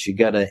 Rubbish. You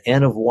got an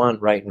N of 1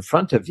 right in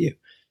front of you.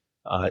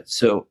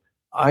 So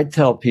I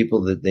tell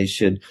people that they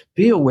should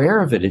be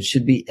aware of it. It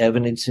should be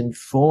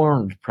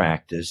evidence-informed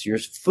practice. You're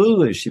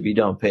foolish if you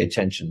don't pay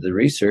attention to the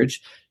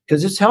research,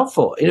 because it's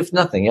helpful. If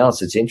nothing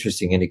else, it's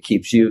interesting and it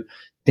keeps you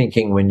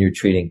thinking when you're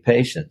treating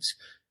patients.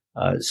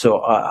 So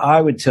I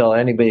would tell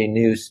anybody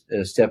new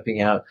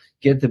stepping out,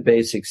 get the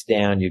basics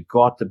down. You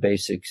got the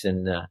basics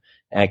in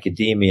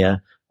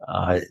academia.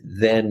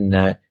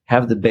 Then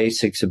have the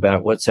basics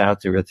about what's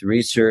out there with the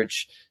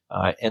research.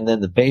 And then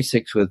the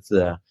basics with,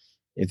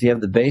 if you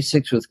have the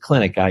basics with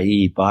clinic,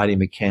 i.e. body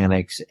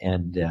mechanics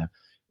and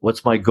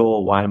what's my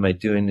goal? Why am I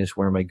doing this?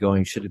 Where am I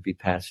going? Should it be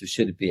passive?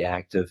 Should it be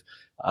active?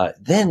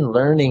 Then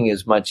learning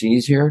is much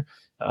easier.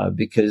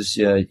 Because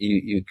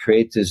you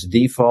create this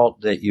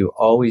default that you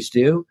always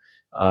do,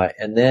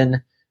 and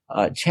then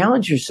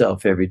challenge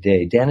yourself every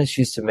day. Dennis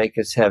used to make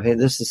us have, hey,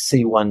 this is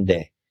C1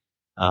 day.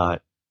 So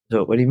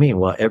what do you mean?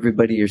 Well,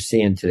 everybody you're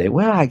seeing today.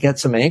 Well, I got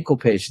some ankle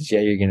patients. Yeah,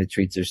 you're going to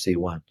treat their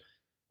C1.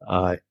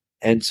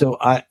 And so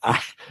I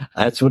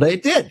that's what I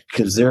did,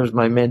 because there's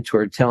my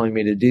mentor telling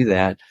me to do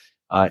that.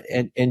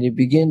 And you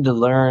begin to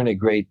learn a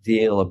great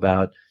deal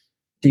about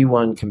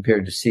D1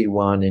 compared to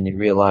C1, and you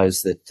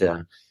realize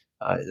that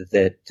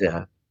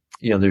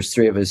there's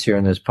three of us here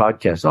on this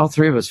podcast. All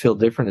three of us feel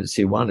different at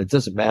C1. It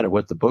doesn't matter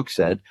what the book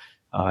said,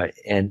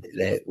 and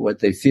what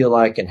they feel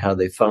like and how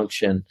they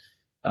function.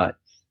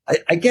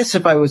 I guess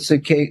if I was to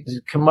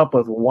come up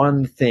with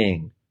one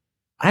thing,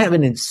 I have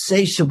an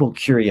insatiable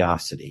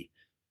curiosity,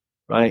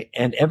 right?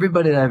 And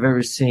everybody that I've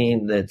ever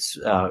seen that's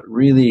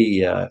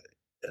really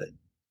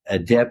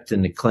adept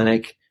in the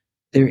clinic,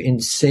 they're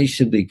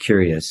insatiably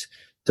curious.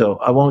 So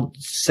I won't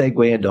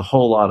segue into a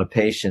whole lot of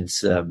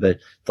patients, but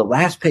the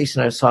last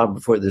patient I saw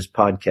before this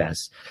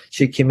podcast,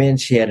 she came in,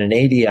 she had an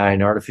ADI,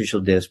 an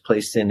artificial disc,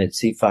 placed in at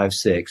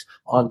C5-6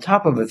 on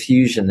top of a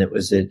fusion that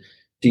was at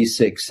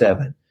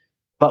D6-7.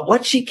 But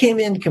what she came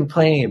in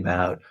complaining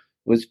about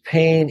was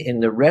pain in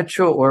the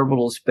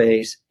retroorbital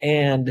space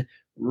and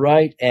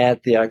right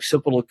at the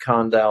occipital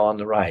condyle on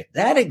the right.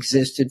 That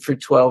existed for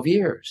 12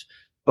 years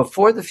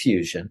before the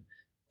fusion.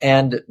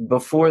 and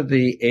before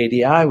the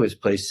ADI was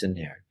placed in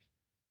there.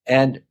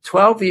 And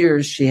 12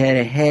 years, she had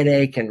a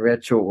headache and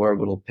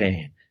retroorbital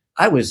pain.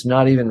 I was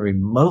not even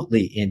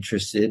remotely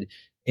interested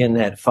in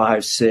that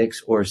 5-6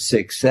 or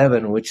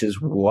 6-7, which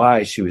is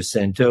why she was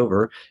sent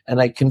over.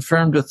 And I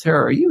confirmed with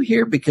her, are you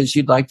here because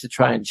you'd like to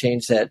try and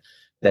change that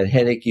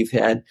headache you've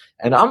had?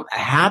 And I'm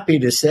happy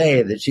to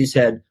say that she's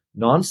had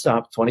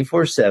nonstop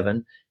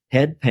 24/7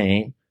 head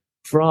pain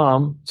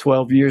from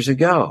 12 years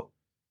ago.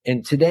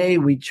 And today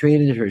we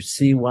treated her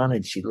C1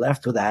 and she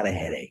left without a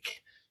headache.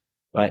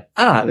 Right.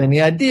 I don't have any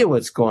idea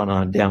what's going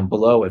on down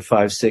below at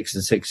 5-6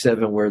 and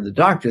 6-7, where the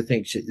doctor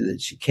thinks that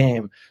she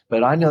came.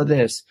 But I know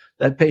this,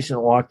 that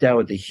patient walked out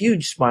with a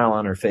huge smile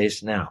on her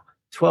face now.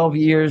 12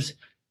 years,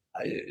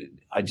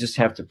 I just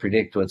have to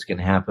predict what's going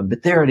to happen.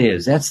 But there it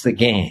is. That's the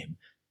game.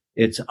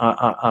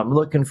 I'm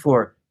looking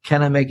for,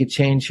 can I make a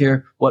change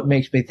here? What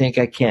makes me think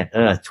I can't?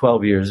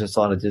 12 years, that's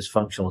a lot of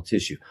dysfunctional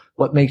tissue.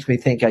 What makes me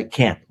think I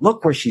can't?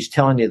 Look where she's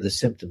telling you the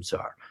symptoms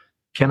are.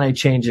 Can I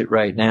change it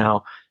right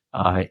now?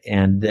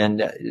 And then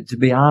to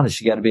be honest,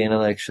 you got to be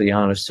intellectually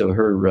honest. So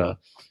her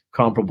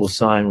comparable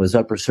sign was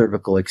upper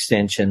cervical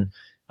extension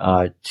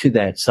to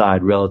that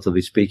side,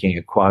 relatively speaking,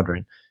 a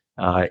quadrant.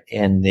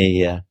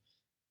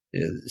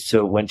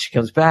 So when she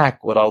comes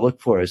back, what I'll look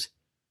for is,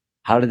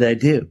 how did I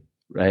do?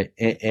 Right.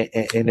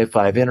 And if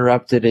I've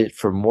interrupted it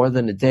for more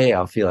than a day,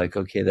 I'll feel like,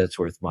 okay, that's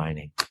worth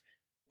mining.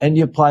 And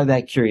you apply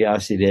that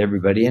curiosity to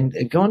everybody.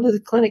 And going to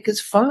the clinic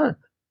is fun.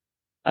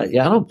 I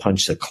don't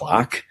punch the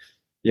clock.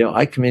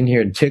 I come in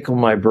here and tickle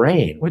my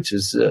brain, which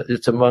is,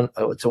 it's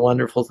a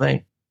wonderful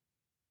thing.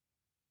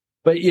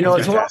 But,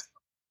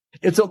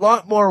 it's a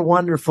lot more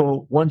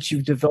wonderful once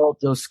you've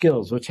developed those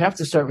skills, which have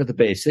to start with the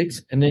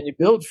basics, and then you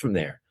build from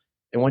there.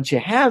 And once you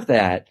have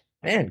that,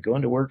 man,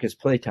 going to work is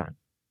playtime.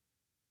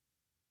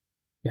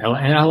 Yeah.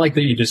 And I like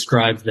that you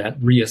described that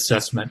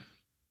reassessment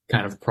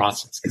kind of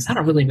process, because I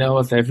don't really know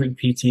if every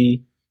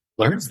PT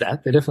learns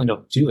that. They definitely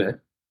don't do it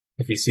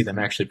if you see them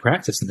actually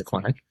practice in the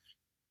clinic.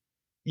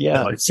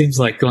 Yeah, it seems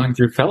like going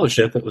through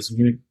fellowship, it was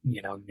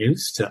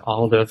news to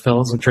all the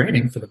fellows in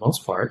training for the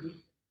most part.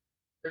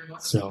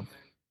 So,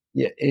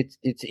 yeah,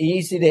 it's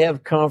easy to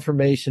have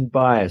confirmation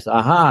bias.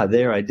 Aha,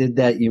 there, I did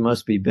that. You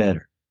must be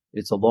better.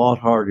 It's a lot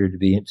harder to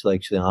be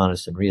intellectually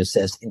honest and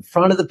reassess in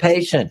front of the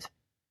patient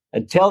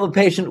and tell the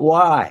patient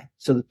why,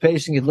 so the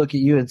patient can look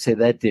at you and say,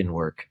 that didn't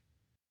work.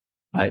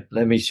 Right,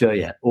 let me show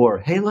you. Or,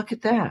 hey, look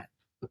at that.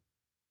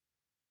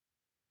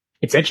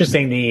 It's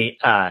interesting.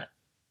 I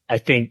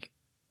think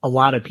a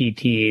lot of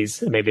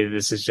PTs, maybe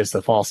this is just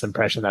a false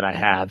impression that I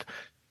have,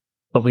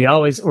 but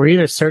we're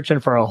either searching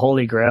for a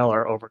holy grail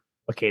or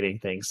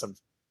overcomplicating things.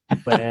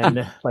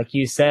 When, like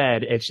you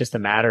said, it's just a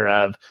matter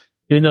of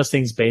doing those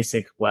things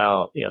basic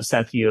well.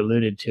 Seth, you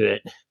alluded to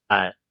it,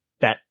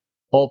 that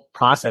whole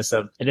process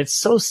and it's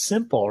so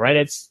simple, right?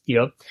 It's,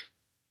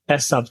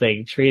 test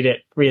something, treat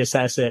it,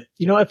 reassess it.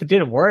 If it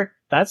didn't work,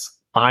 that's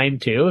fine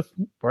too. If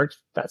it worked,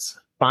 that's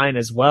fine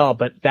as well.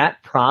 But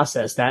that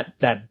process,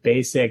 that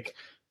basic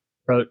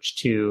approach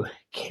to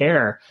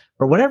care,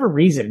 for whatever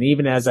reason,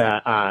 even as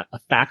a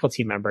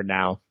faculty member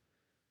now,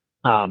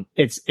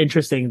 it's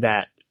interesting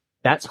that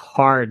that's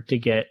hard to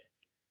get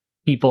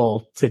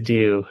people to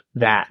do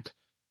that,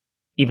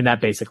 even that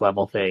basic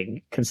level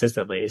thing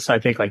consistently. So I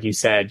think, like you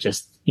said,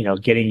 just,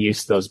 getting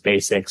used to those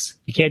basics.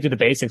 You can't do the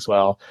basics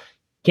well.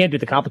 You can't do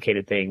the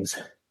complicated things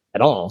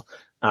at all,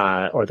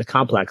 or the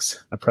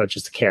complex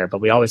approaches to care,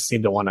 but we always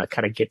seem to want to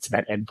kind of get to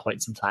that end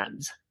point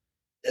sometimes.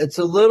 It's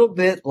a little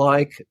bit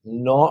like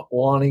not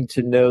wanting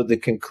to know the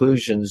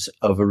conclusions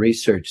of a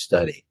research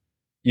study.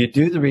 You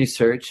do the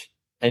research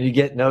and you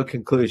get no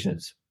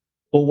conclusions.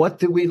 Well, what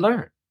did we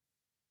learn?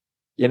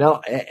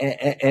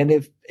 And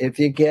if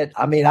you get,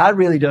 I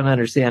really don't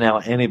understand how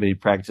anybody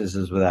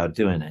practices without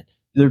doing it.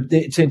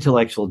 It's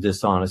intellectual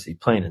dishonesty,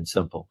 plain and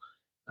simple.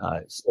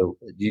 So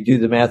you do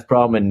the math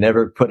problem and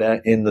never put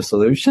in the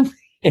solution.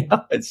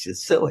 It's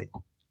just silly.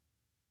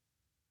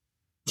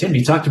 Tim,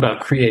 you talked about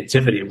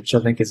creativity, which I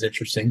think is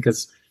interesting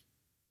because,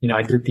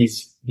 I did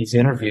these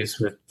interviews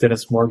with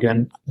Dennis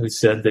Morgan, who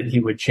said that he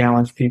would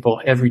challenge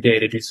people every day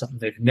to do something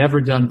they've never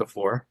done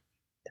before.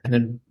 And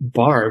then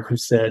Barb, who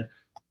said,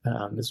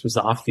 this was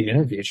off the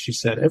interview, she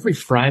said every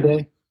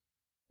Friday,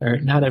 or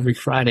not every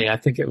Friday, I'm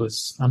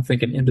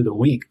thinking end of the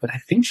week, but I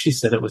think she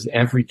said it was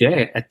every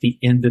day at the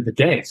end of the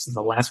day. So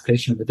the last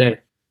patient of the day,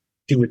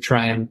 she would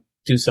try and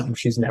do something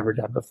she's never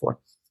done before.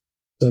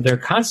 So they're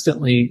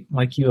constantly,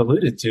 like you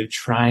alluded to,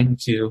 trying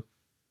to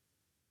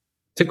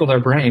tickle their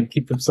brain,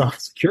 keep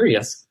themselves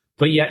curious.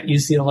 But yet you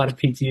see a lot of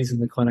PTs in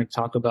the clinic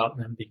talk about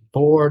them being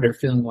bored or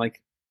feeling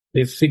like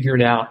they've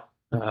figured out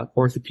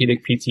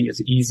orthopedic PT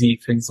is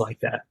easy, things like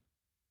that.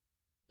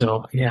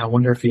 So, I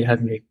wonder if you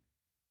had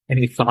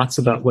any thoughts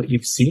about what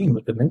you've seen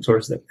with the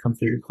mentors that come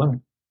through your clinic.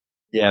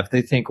 Yeah, if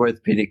they think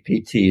orthopedic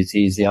PT is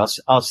easy,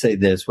 I'll say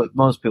this. What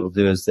most people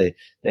do is they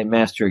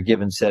master a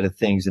given set of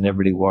things, and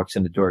everybody walks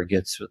in the door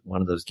gets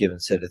one of those given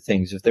set of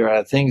things. If they're out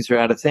of things, they're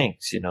out of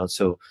things,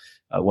 So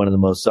one of the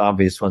most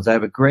obvious ones. I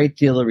have a great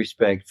deal of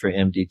respect for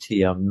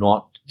MDT. I'm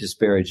not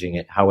disparaging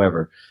it.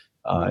 However,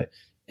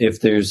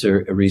 if there's a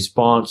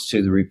response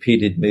to the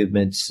repeated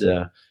movements,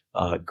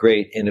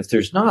 great. And if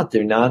there's not,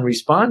 they're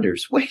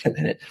non-responders. Wait a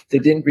minute. They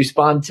didn't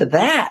respond to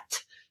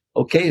that.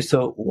 Okay.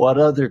 So what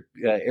other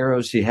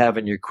arrows do you have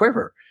in your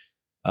quiver?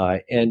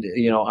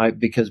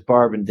 Because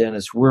Barb and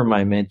Dennis were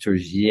my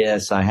mentors.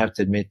 Yes, I have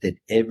to admit that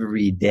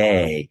every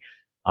day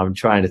I'm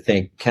trying to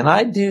think, can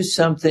I do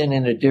something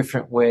in a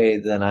different way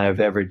than I've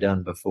ever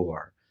done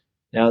before?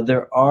 Now,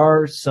 there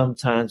are some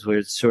times where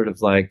it's sort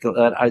of like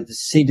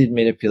seated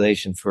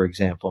manipulation, for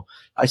example.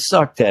 I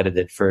sucked at it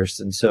at first.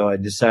 And so I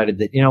decided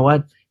that, you know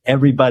what?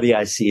 Everybody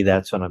I see,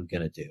 that's what I'm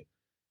going to do.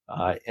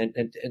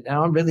 And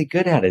now I'm really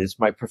good at it. It's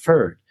my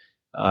preferred.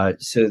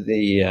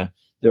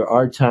 There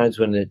are times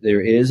when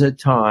there is a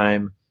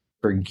time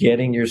for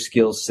getting your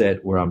skill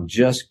set where I'm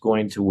just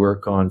going to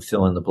work on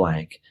fill in the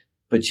blank.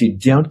 But you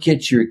don't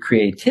get your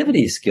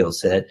creativity skill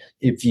set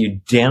if you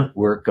don't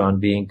work on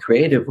being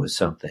creative with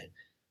something.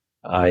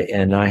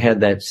 And I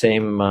had that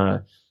same, I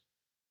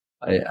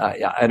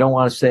don't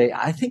want to say,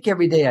 I think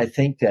every day I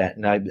think that,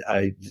 and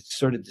I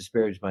sort of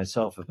disparage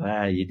myself of,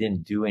 you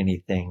didn't do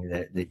anything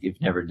that you've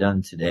never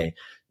done today.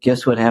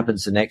 Guess what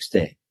happens the next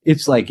day?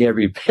 It's like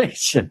every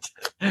patient.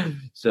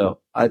 So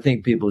I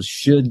think people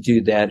should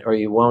do that or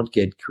you won't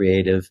get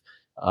creative.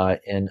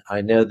 And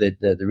I know that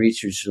the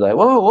researchers are like,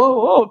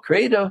 whoa,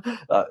 creative.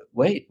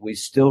 Wait, we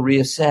still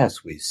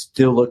reassess. We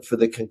still look for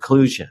the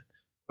conclusion,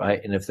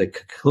 right? And if the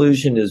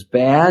conclusion is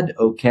bad,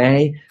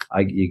 okay,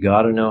 you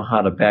got to know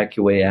how to back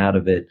your way out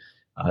of it.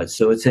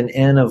 So it's an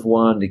N of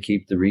one to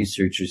keep the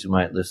researchers who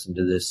might listen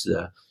to this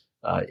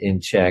in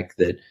check,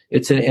 that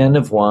it's an N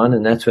of one,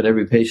 and that's what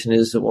every patient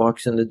is that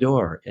walks in the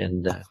door.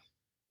 And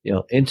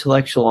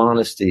intellectual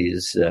honesty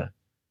is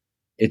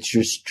it's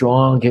your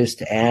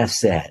strongest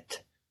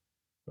asset.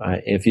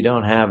 Right? If you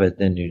don't have it,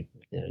 then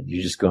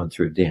you're just going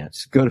through a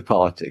dance. Go to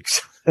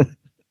politics.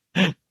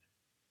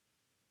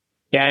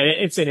 Yeah,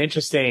 it's an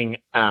interesting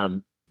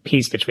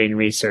piece between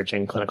research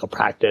and clinical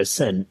practice.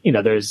 And,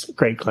 there's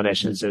great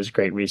clinicians, there's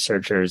great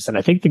researchers. And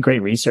I think the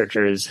great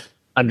researchers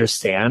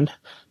understand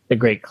the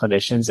great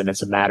clinicians. And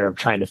it's a matter of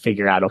trying to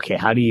figure out, okay,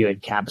 how do you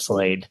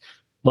encapsulate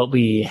what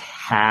we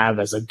have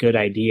as a good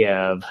idea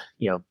of,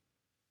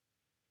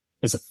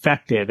 as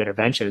effective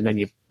intervention? And then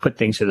you put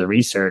things through the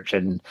research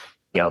and,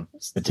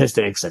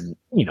 statistics and,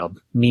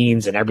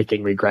 means and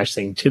everything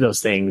regressing to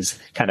those things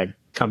kind of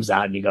comes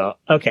out and you go,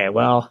 okay,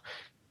 well,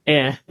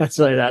 that's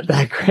really not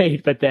that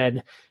great. But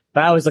I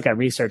always look at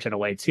research in a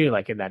way too,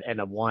 like in that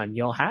N of one,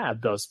 you'll have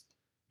those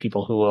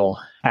people who will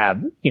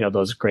have,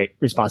 those great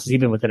responses,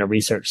 even within a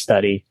research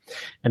study,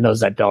 and those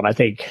that don't. I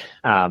think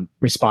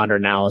responder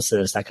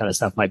analysis, that kind of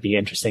stuff might be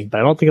interesting, but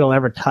I don't think it'll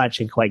ever touch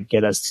and quite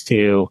get us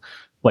to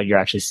what you're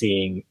actually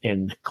seeing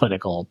in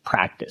clinical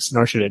practice,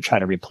 nor should it try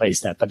to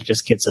replace that, but it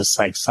just gets us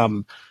like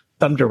some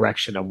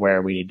direction of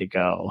where we need to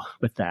go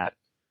with that.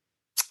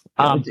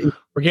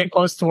 We're getting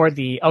close toward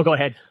go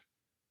ahead.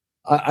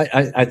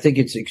 I think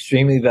it's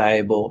extremely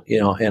valuable,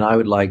 and I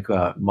would like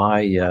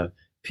my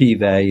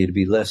p-value to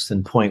be less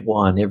than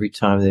 0.1 every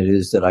time that it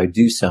is that I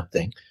do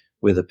something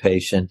with a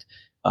patient.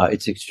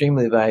 It's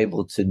extremely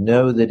valuable to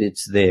know that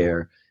it's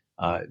there,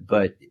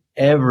 but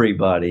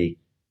everybody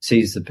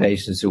sees the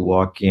patients who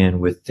walk in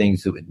with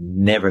things that would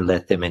never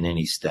let them in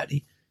any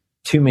study.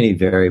 Too many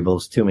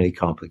variables, too many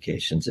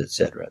complications,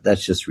 etc.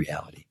 That's just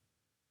reality.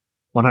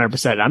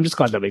 100%. I'm just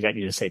glad that we got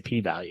you to say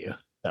p-value.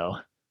 So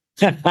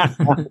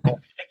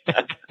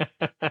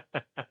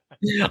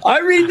I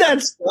read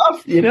that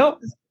stuff,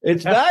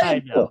 it's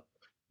valuable.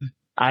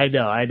 I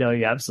know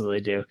you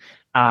absolutely do.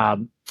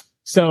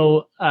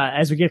 So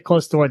as we get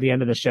close toward the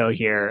end of the show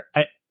here,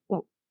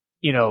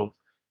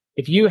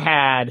 if you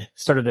had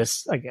sort of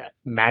this like a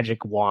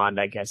magic wand,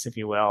 I guess, if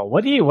you will,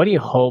 what do you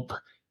hope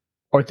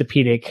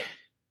orthopedic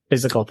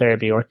physical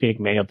therapy, orthopedic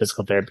manual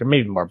physical therapy, or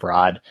maybe more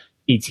broad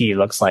ET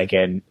looks like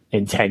in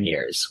 10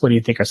 years? What do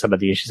you think are some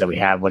of the issues that we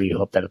have? What do you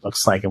hope that it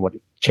looks like and what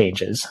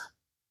changes?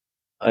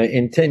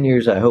 In 10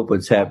 years, I hope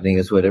what's happening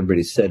is what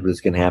everybody said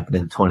was going to happen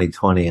in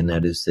 2020, and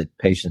that is that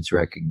patients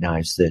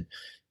recognize that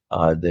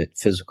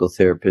physical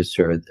therapists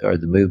are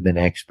the movement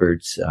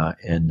experts,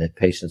 and that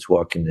patients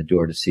walk in the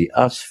door to see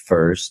us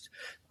first.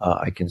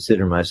 I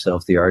consider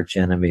myself the arch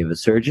enemy of a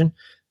surgeon,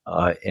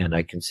 and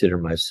I consider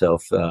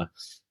myself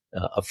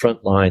a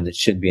front line that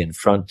should be in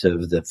front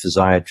of the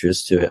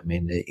physiatrist.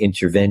 The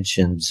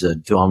interventions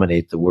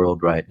dominate the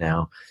world right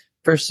now.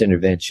 First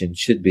intervention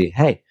should be,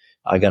 hey,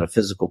 I got a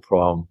physical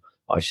problem.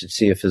 I should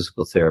see a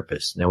physical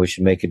therapist. Now we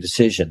should make a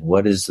decision.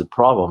 What is the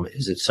problem?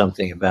 Is it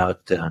something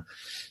about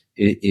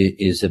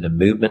is it a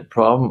movement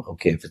problem?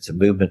 Okay, if it's a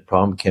movement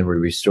problem, can we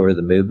restore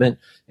the movement?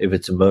 If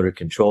it's a motor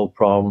control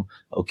problem,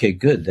 okay,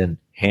 good. Then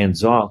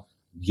hands off,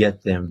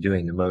 get them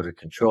doing the motor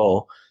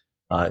control,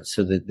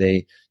 so that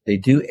they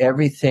do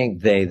everything,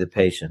 the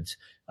patients,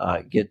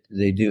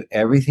 they do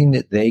everything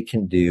that they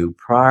can do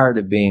prior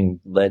to being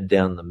led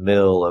down the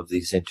mill of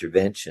these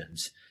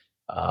interventions.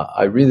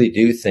 I really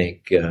do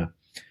think,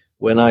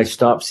 when I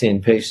stop seeing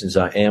patients,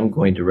 I am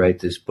going to write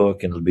this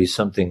book, and it'll be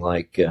something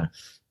like,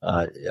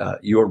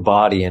 Your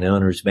Body and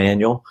Owner's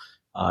Manual.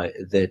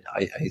 That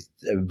I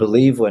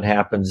believe what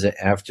happens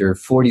after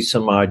 40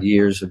 some odd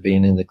years of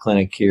being in the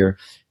clinic here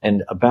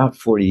and about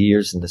 40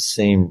 years in the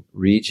same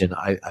region,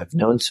 I've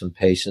known some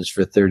patients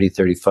for 30,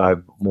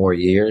 35 more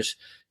years.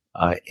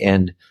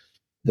 And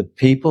the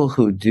people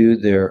who do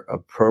their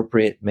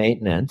appropriate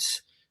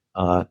maintenance,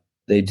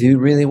 they do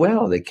really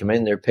well. They come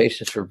in, their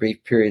patients for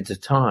brief periods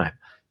of time.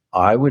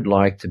 I would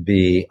like to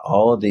be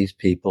all of these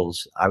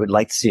people's, I would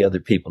like to see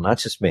other people, not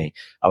just me.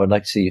 I would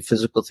like to see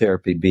physical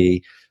therapy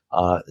be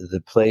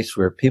the place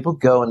where people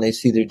go and they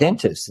see their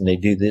dentist, and they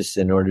do this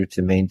in order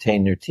to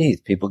maintain their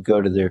teeth. People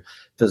go to their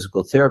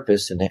physical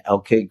therapist and they,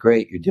 okay,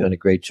 great, you're doing a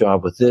great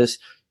job with this.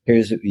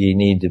 Here's what you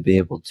need to be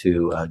able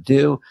to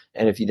do.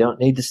 And if you don't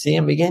need to see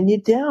him again, you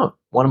don't.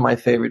 One of my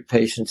favorite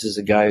patients is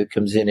a guy who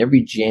comes in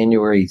every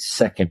January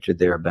 2nd or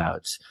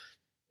thereabouts.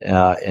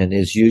 And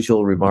his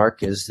usual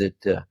remark is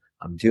that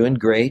I'm doing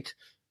great,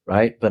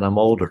 right? But I'm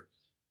older.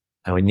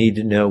 I need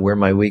to know where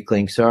my weak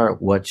links are.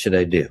 What should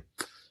I do?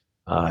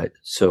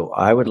 So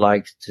I would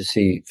like to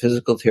see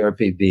physical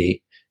therapy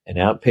be an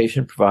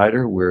outpatient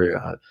provider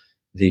where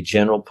the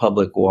general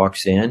public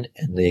walks in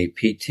and the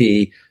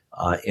PT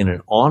in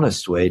an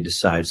honest way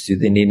decides, do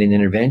they need an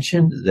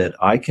intervention that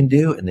I can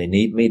do and they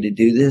need me to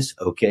do this?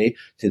 Okay.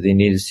 Do they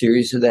need a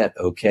series of that?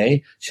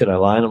 Okay. Should I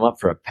line them up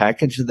for a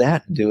package of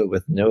that and do it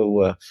with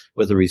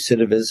with a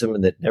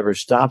recidivism that never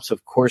stops?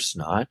 Of course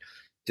not.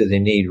 Do they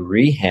need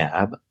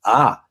rehab?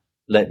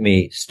 Let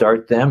me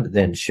start them,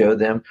 then show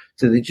them.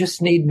 Do they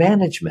just need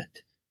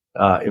management?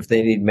 If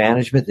they need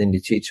management, then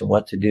you teach them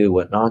what to do,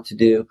 what not to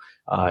do.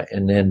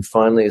 And then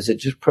finally, is it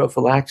just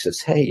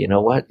prophylaxis? Hey, you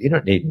know what? You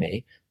don't need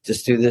me.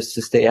 Just do this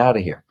to stay out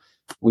of here.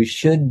 We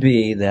should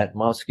be that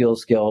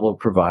musculoskeletal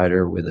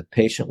provider where the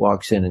patient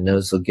walks in and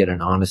knows they'll get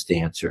an honest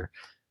answer.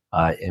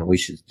 And we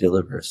should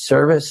deliver a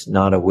service,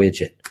 not a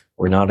widget.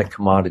 We're not a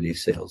commodity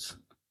sales.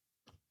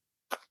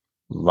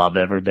 Love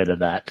every bit of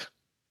that.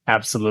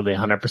 Absolutely,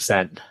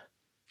 100%.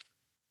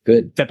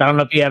 Good. Seth, I don't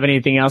know if you have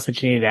anything else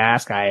that you need to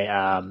ask. All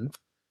I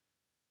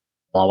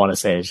want to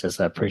say is just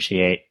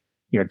appreciate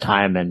your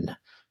time and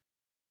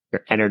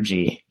your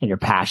energy and your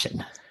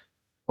passion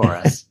for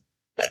us.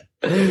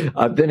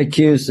 I've been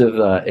accused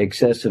of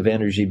excessive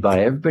energy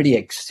by everybody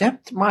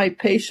except my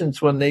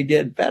patients when they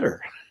get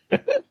better.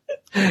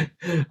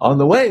 On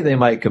the way, they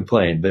might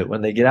complain, but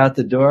when they get out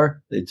the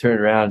door, they turn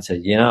around and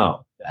say,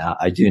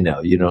 I do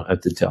know. You don't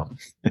have to tell me.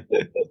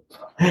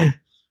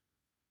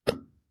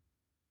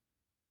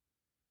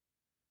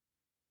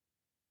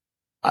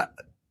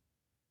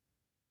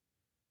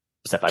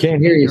 Seth,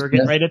 Can't hear you. We were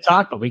getting ready to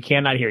talk, but we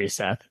cannot hear you,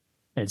 Seth.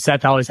 And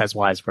Seth always has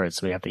wise words,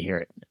 so we have to hear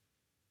it.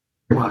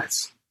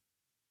 Wise.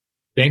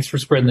 Thanks for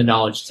spreading the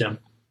knowledge, Tim.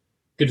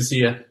 Good to see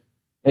you.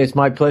 It's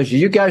my pleasure.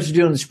 You guys are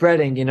doing the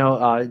spreading.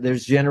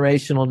 There's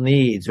generational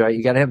needs, right?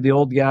 You got to have the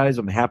old guys.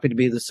 I'm happy to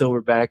be the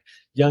silverback.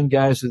 Young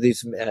guys with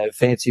these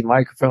fancy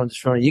microphones in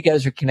front of you. You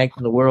guys are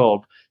connecting the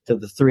world to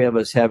the three of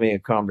us having a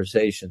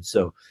conversation.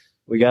 So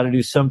we got to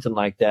do something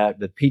like that.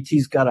 But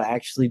PT's got to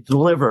actually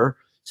deliver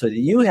so that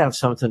you have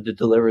something to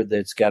deliver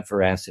that's got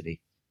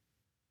veracity.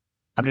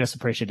 I'm just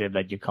appreciative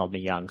that you called me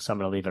young, so I'm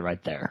going to leave it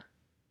right there.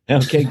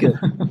 Okay, good.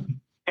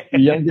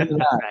 You're younger than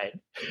that. Right.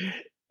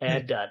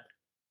 And done.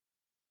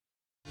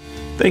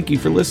 Thank you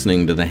for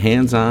listening to the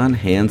Hands-On,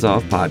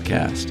 Hands-Off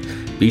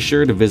podcast. Be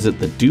sure to visit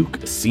the Duke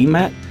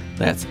CMET,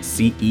 that's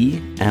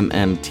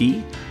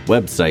CEMMT,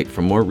 website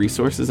for more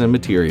resources and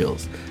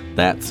materials.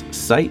 That's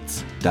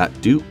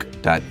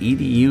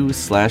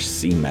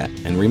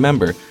sites.duke.edu/CMET. And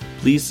remember,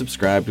 please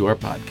subscribe to our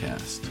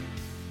podcast.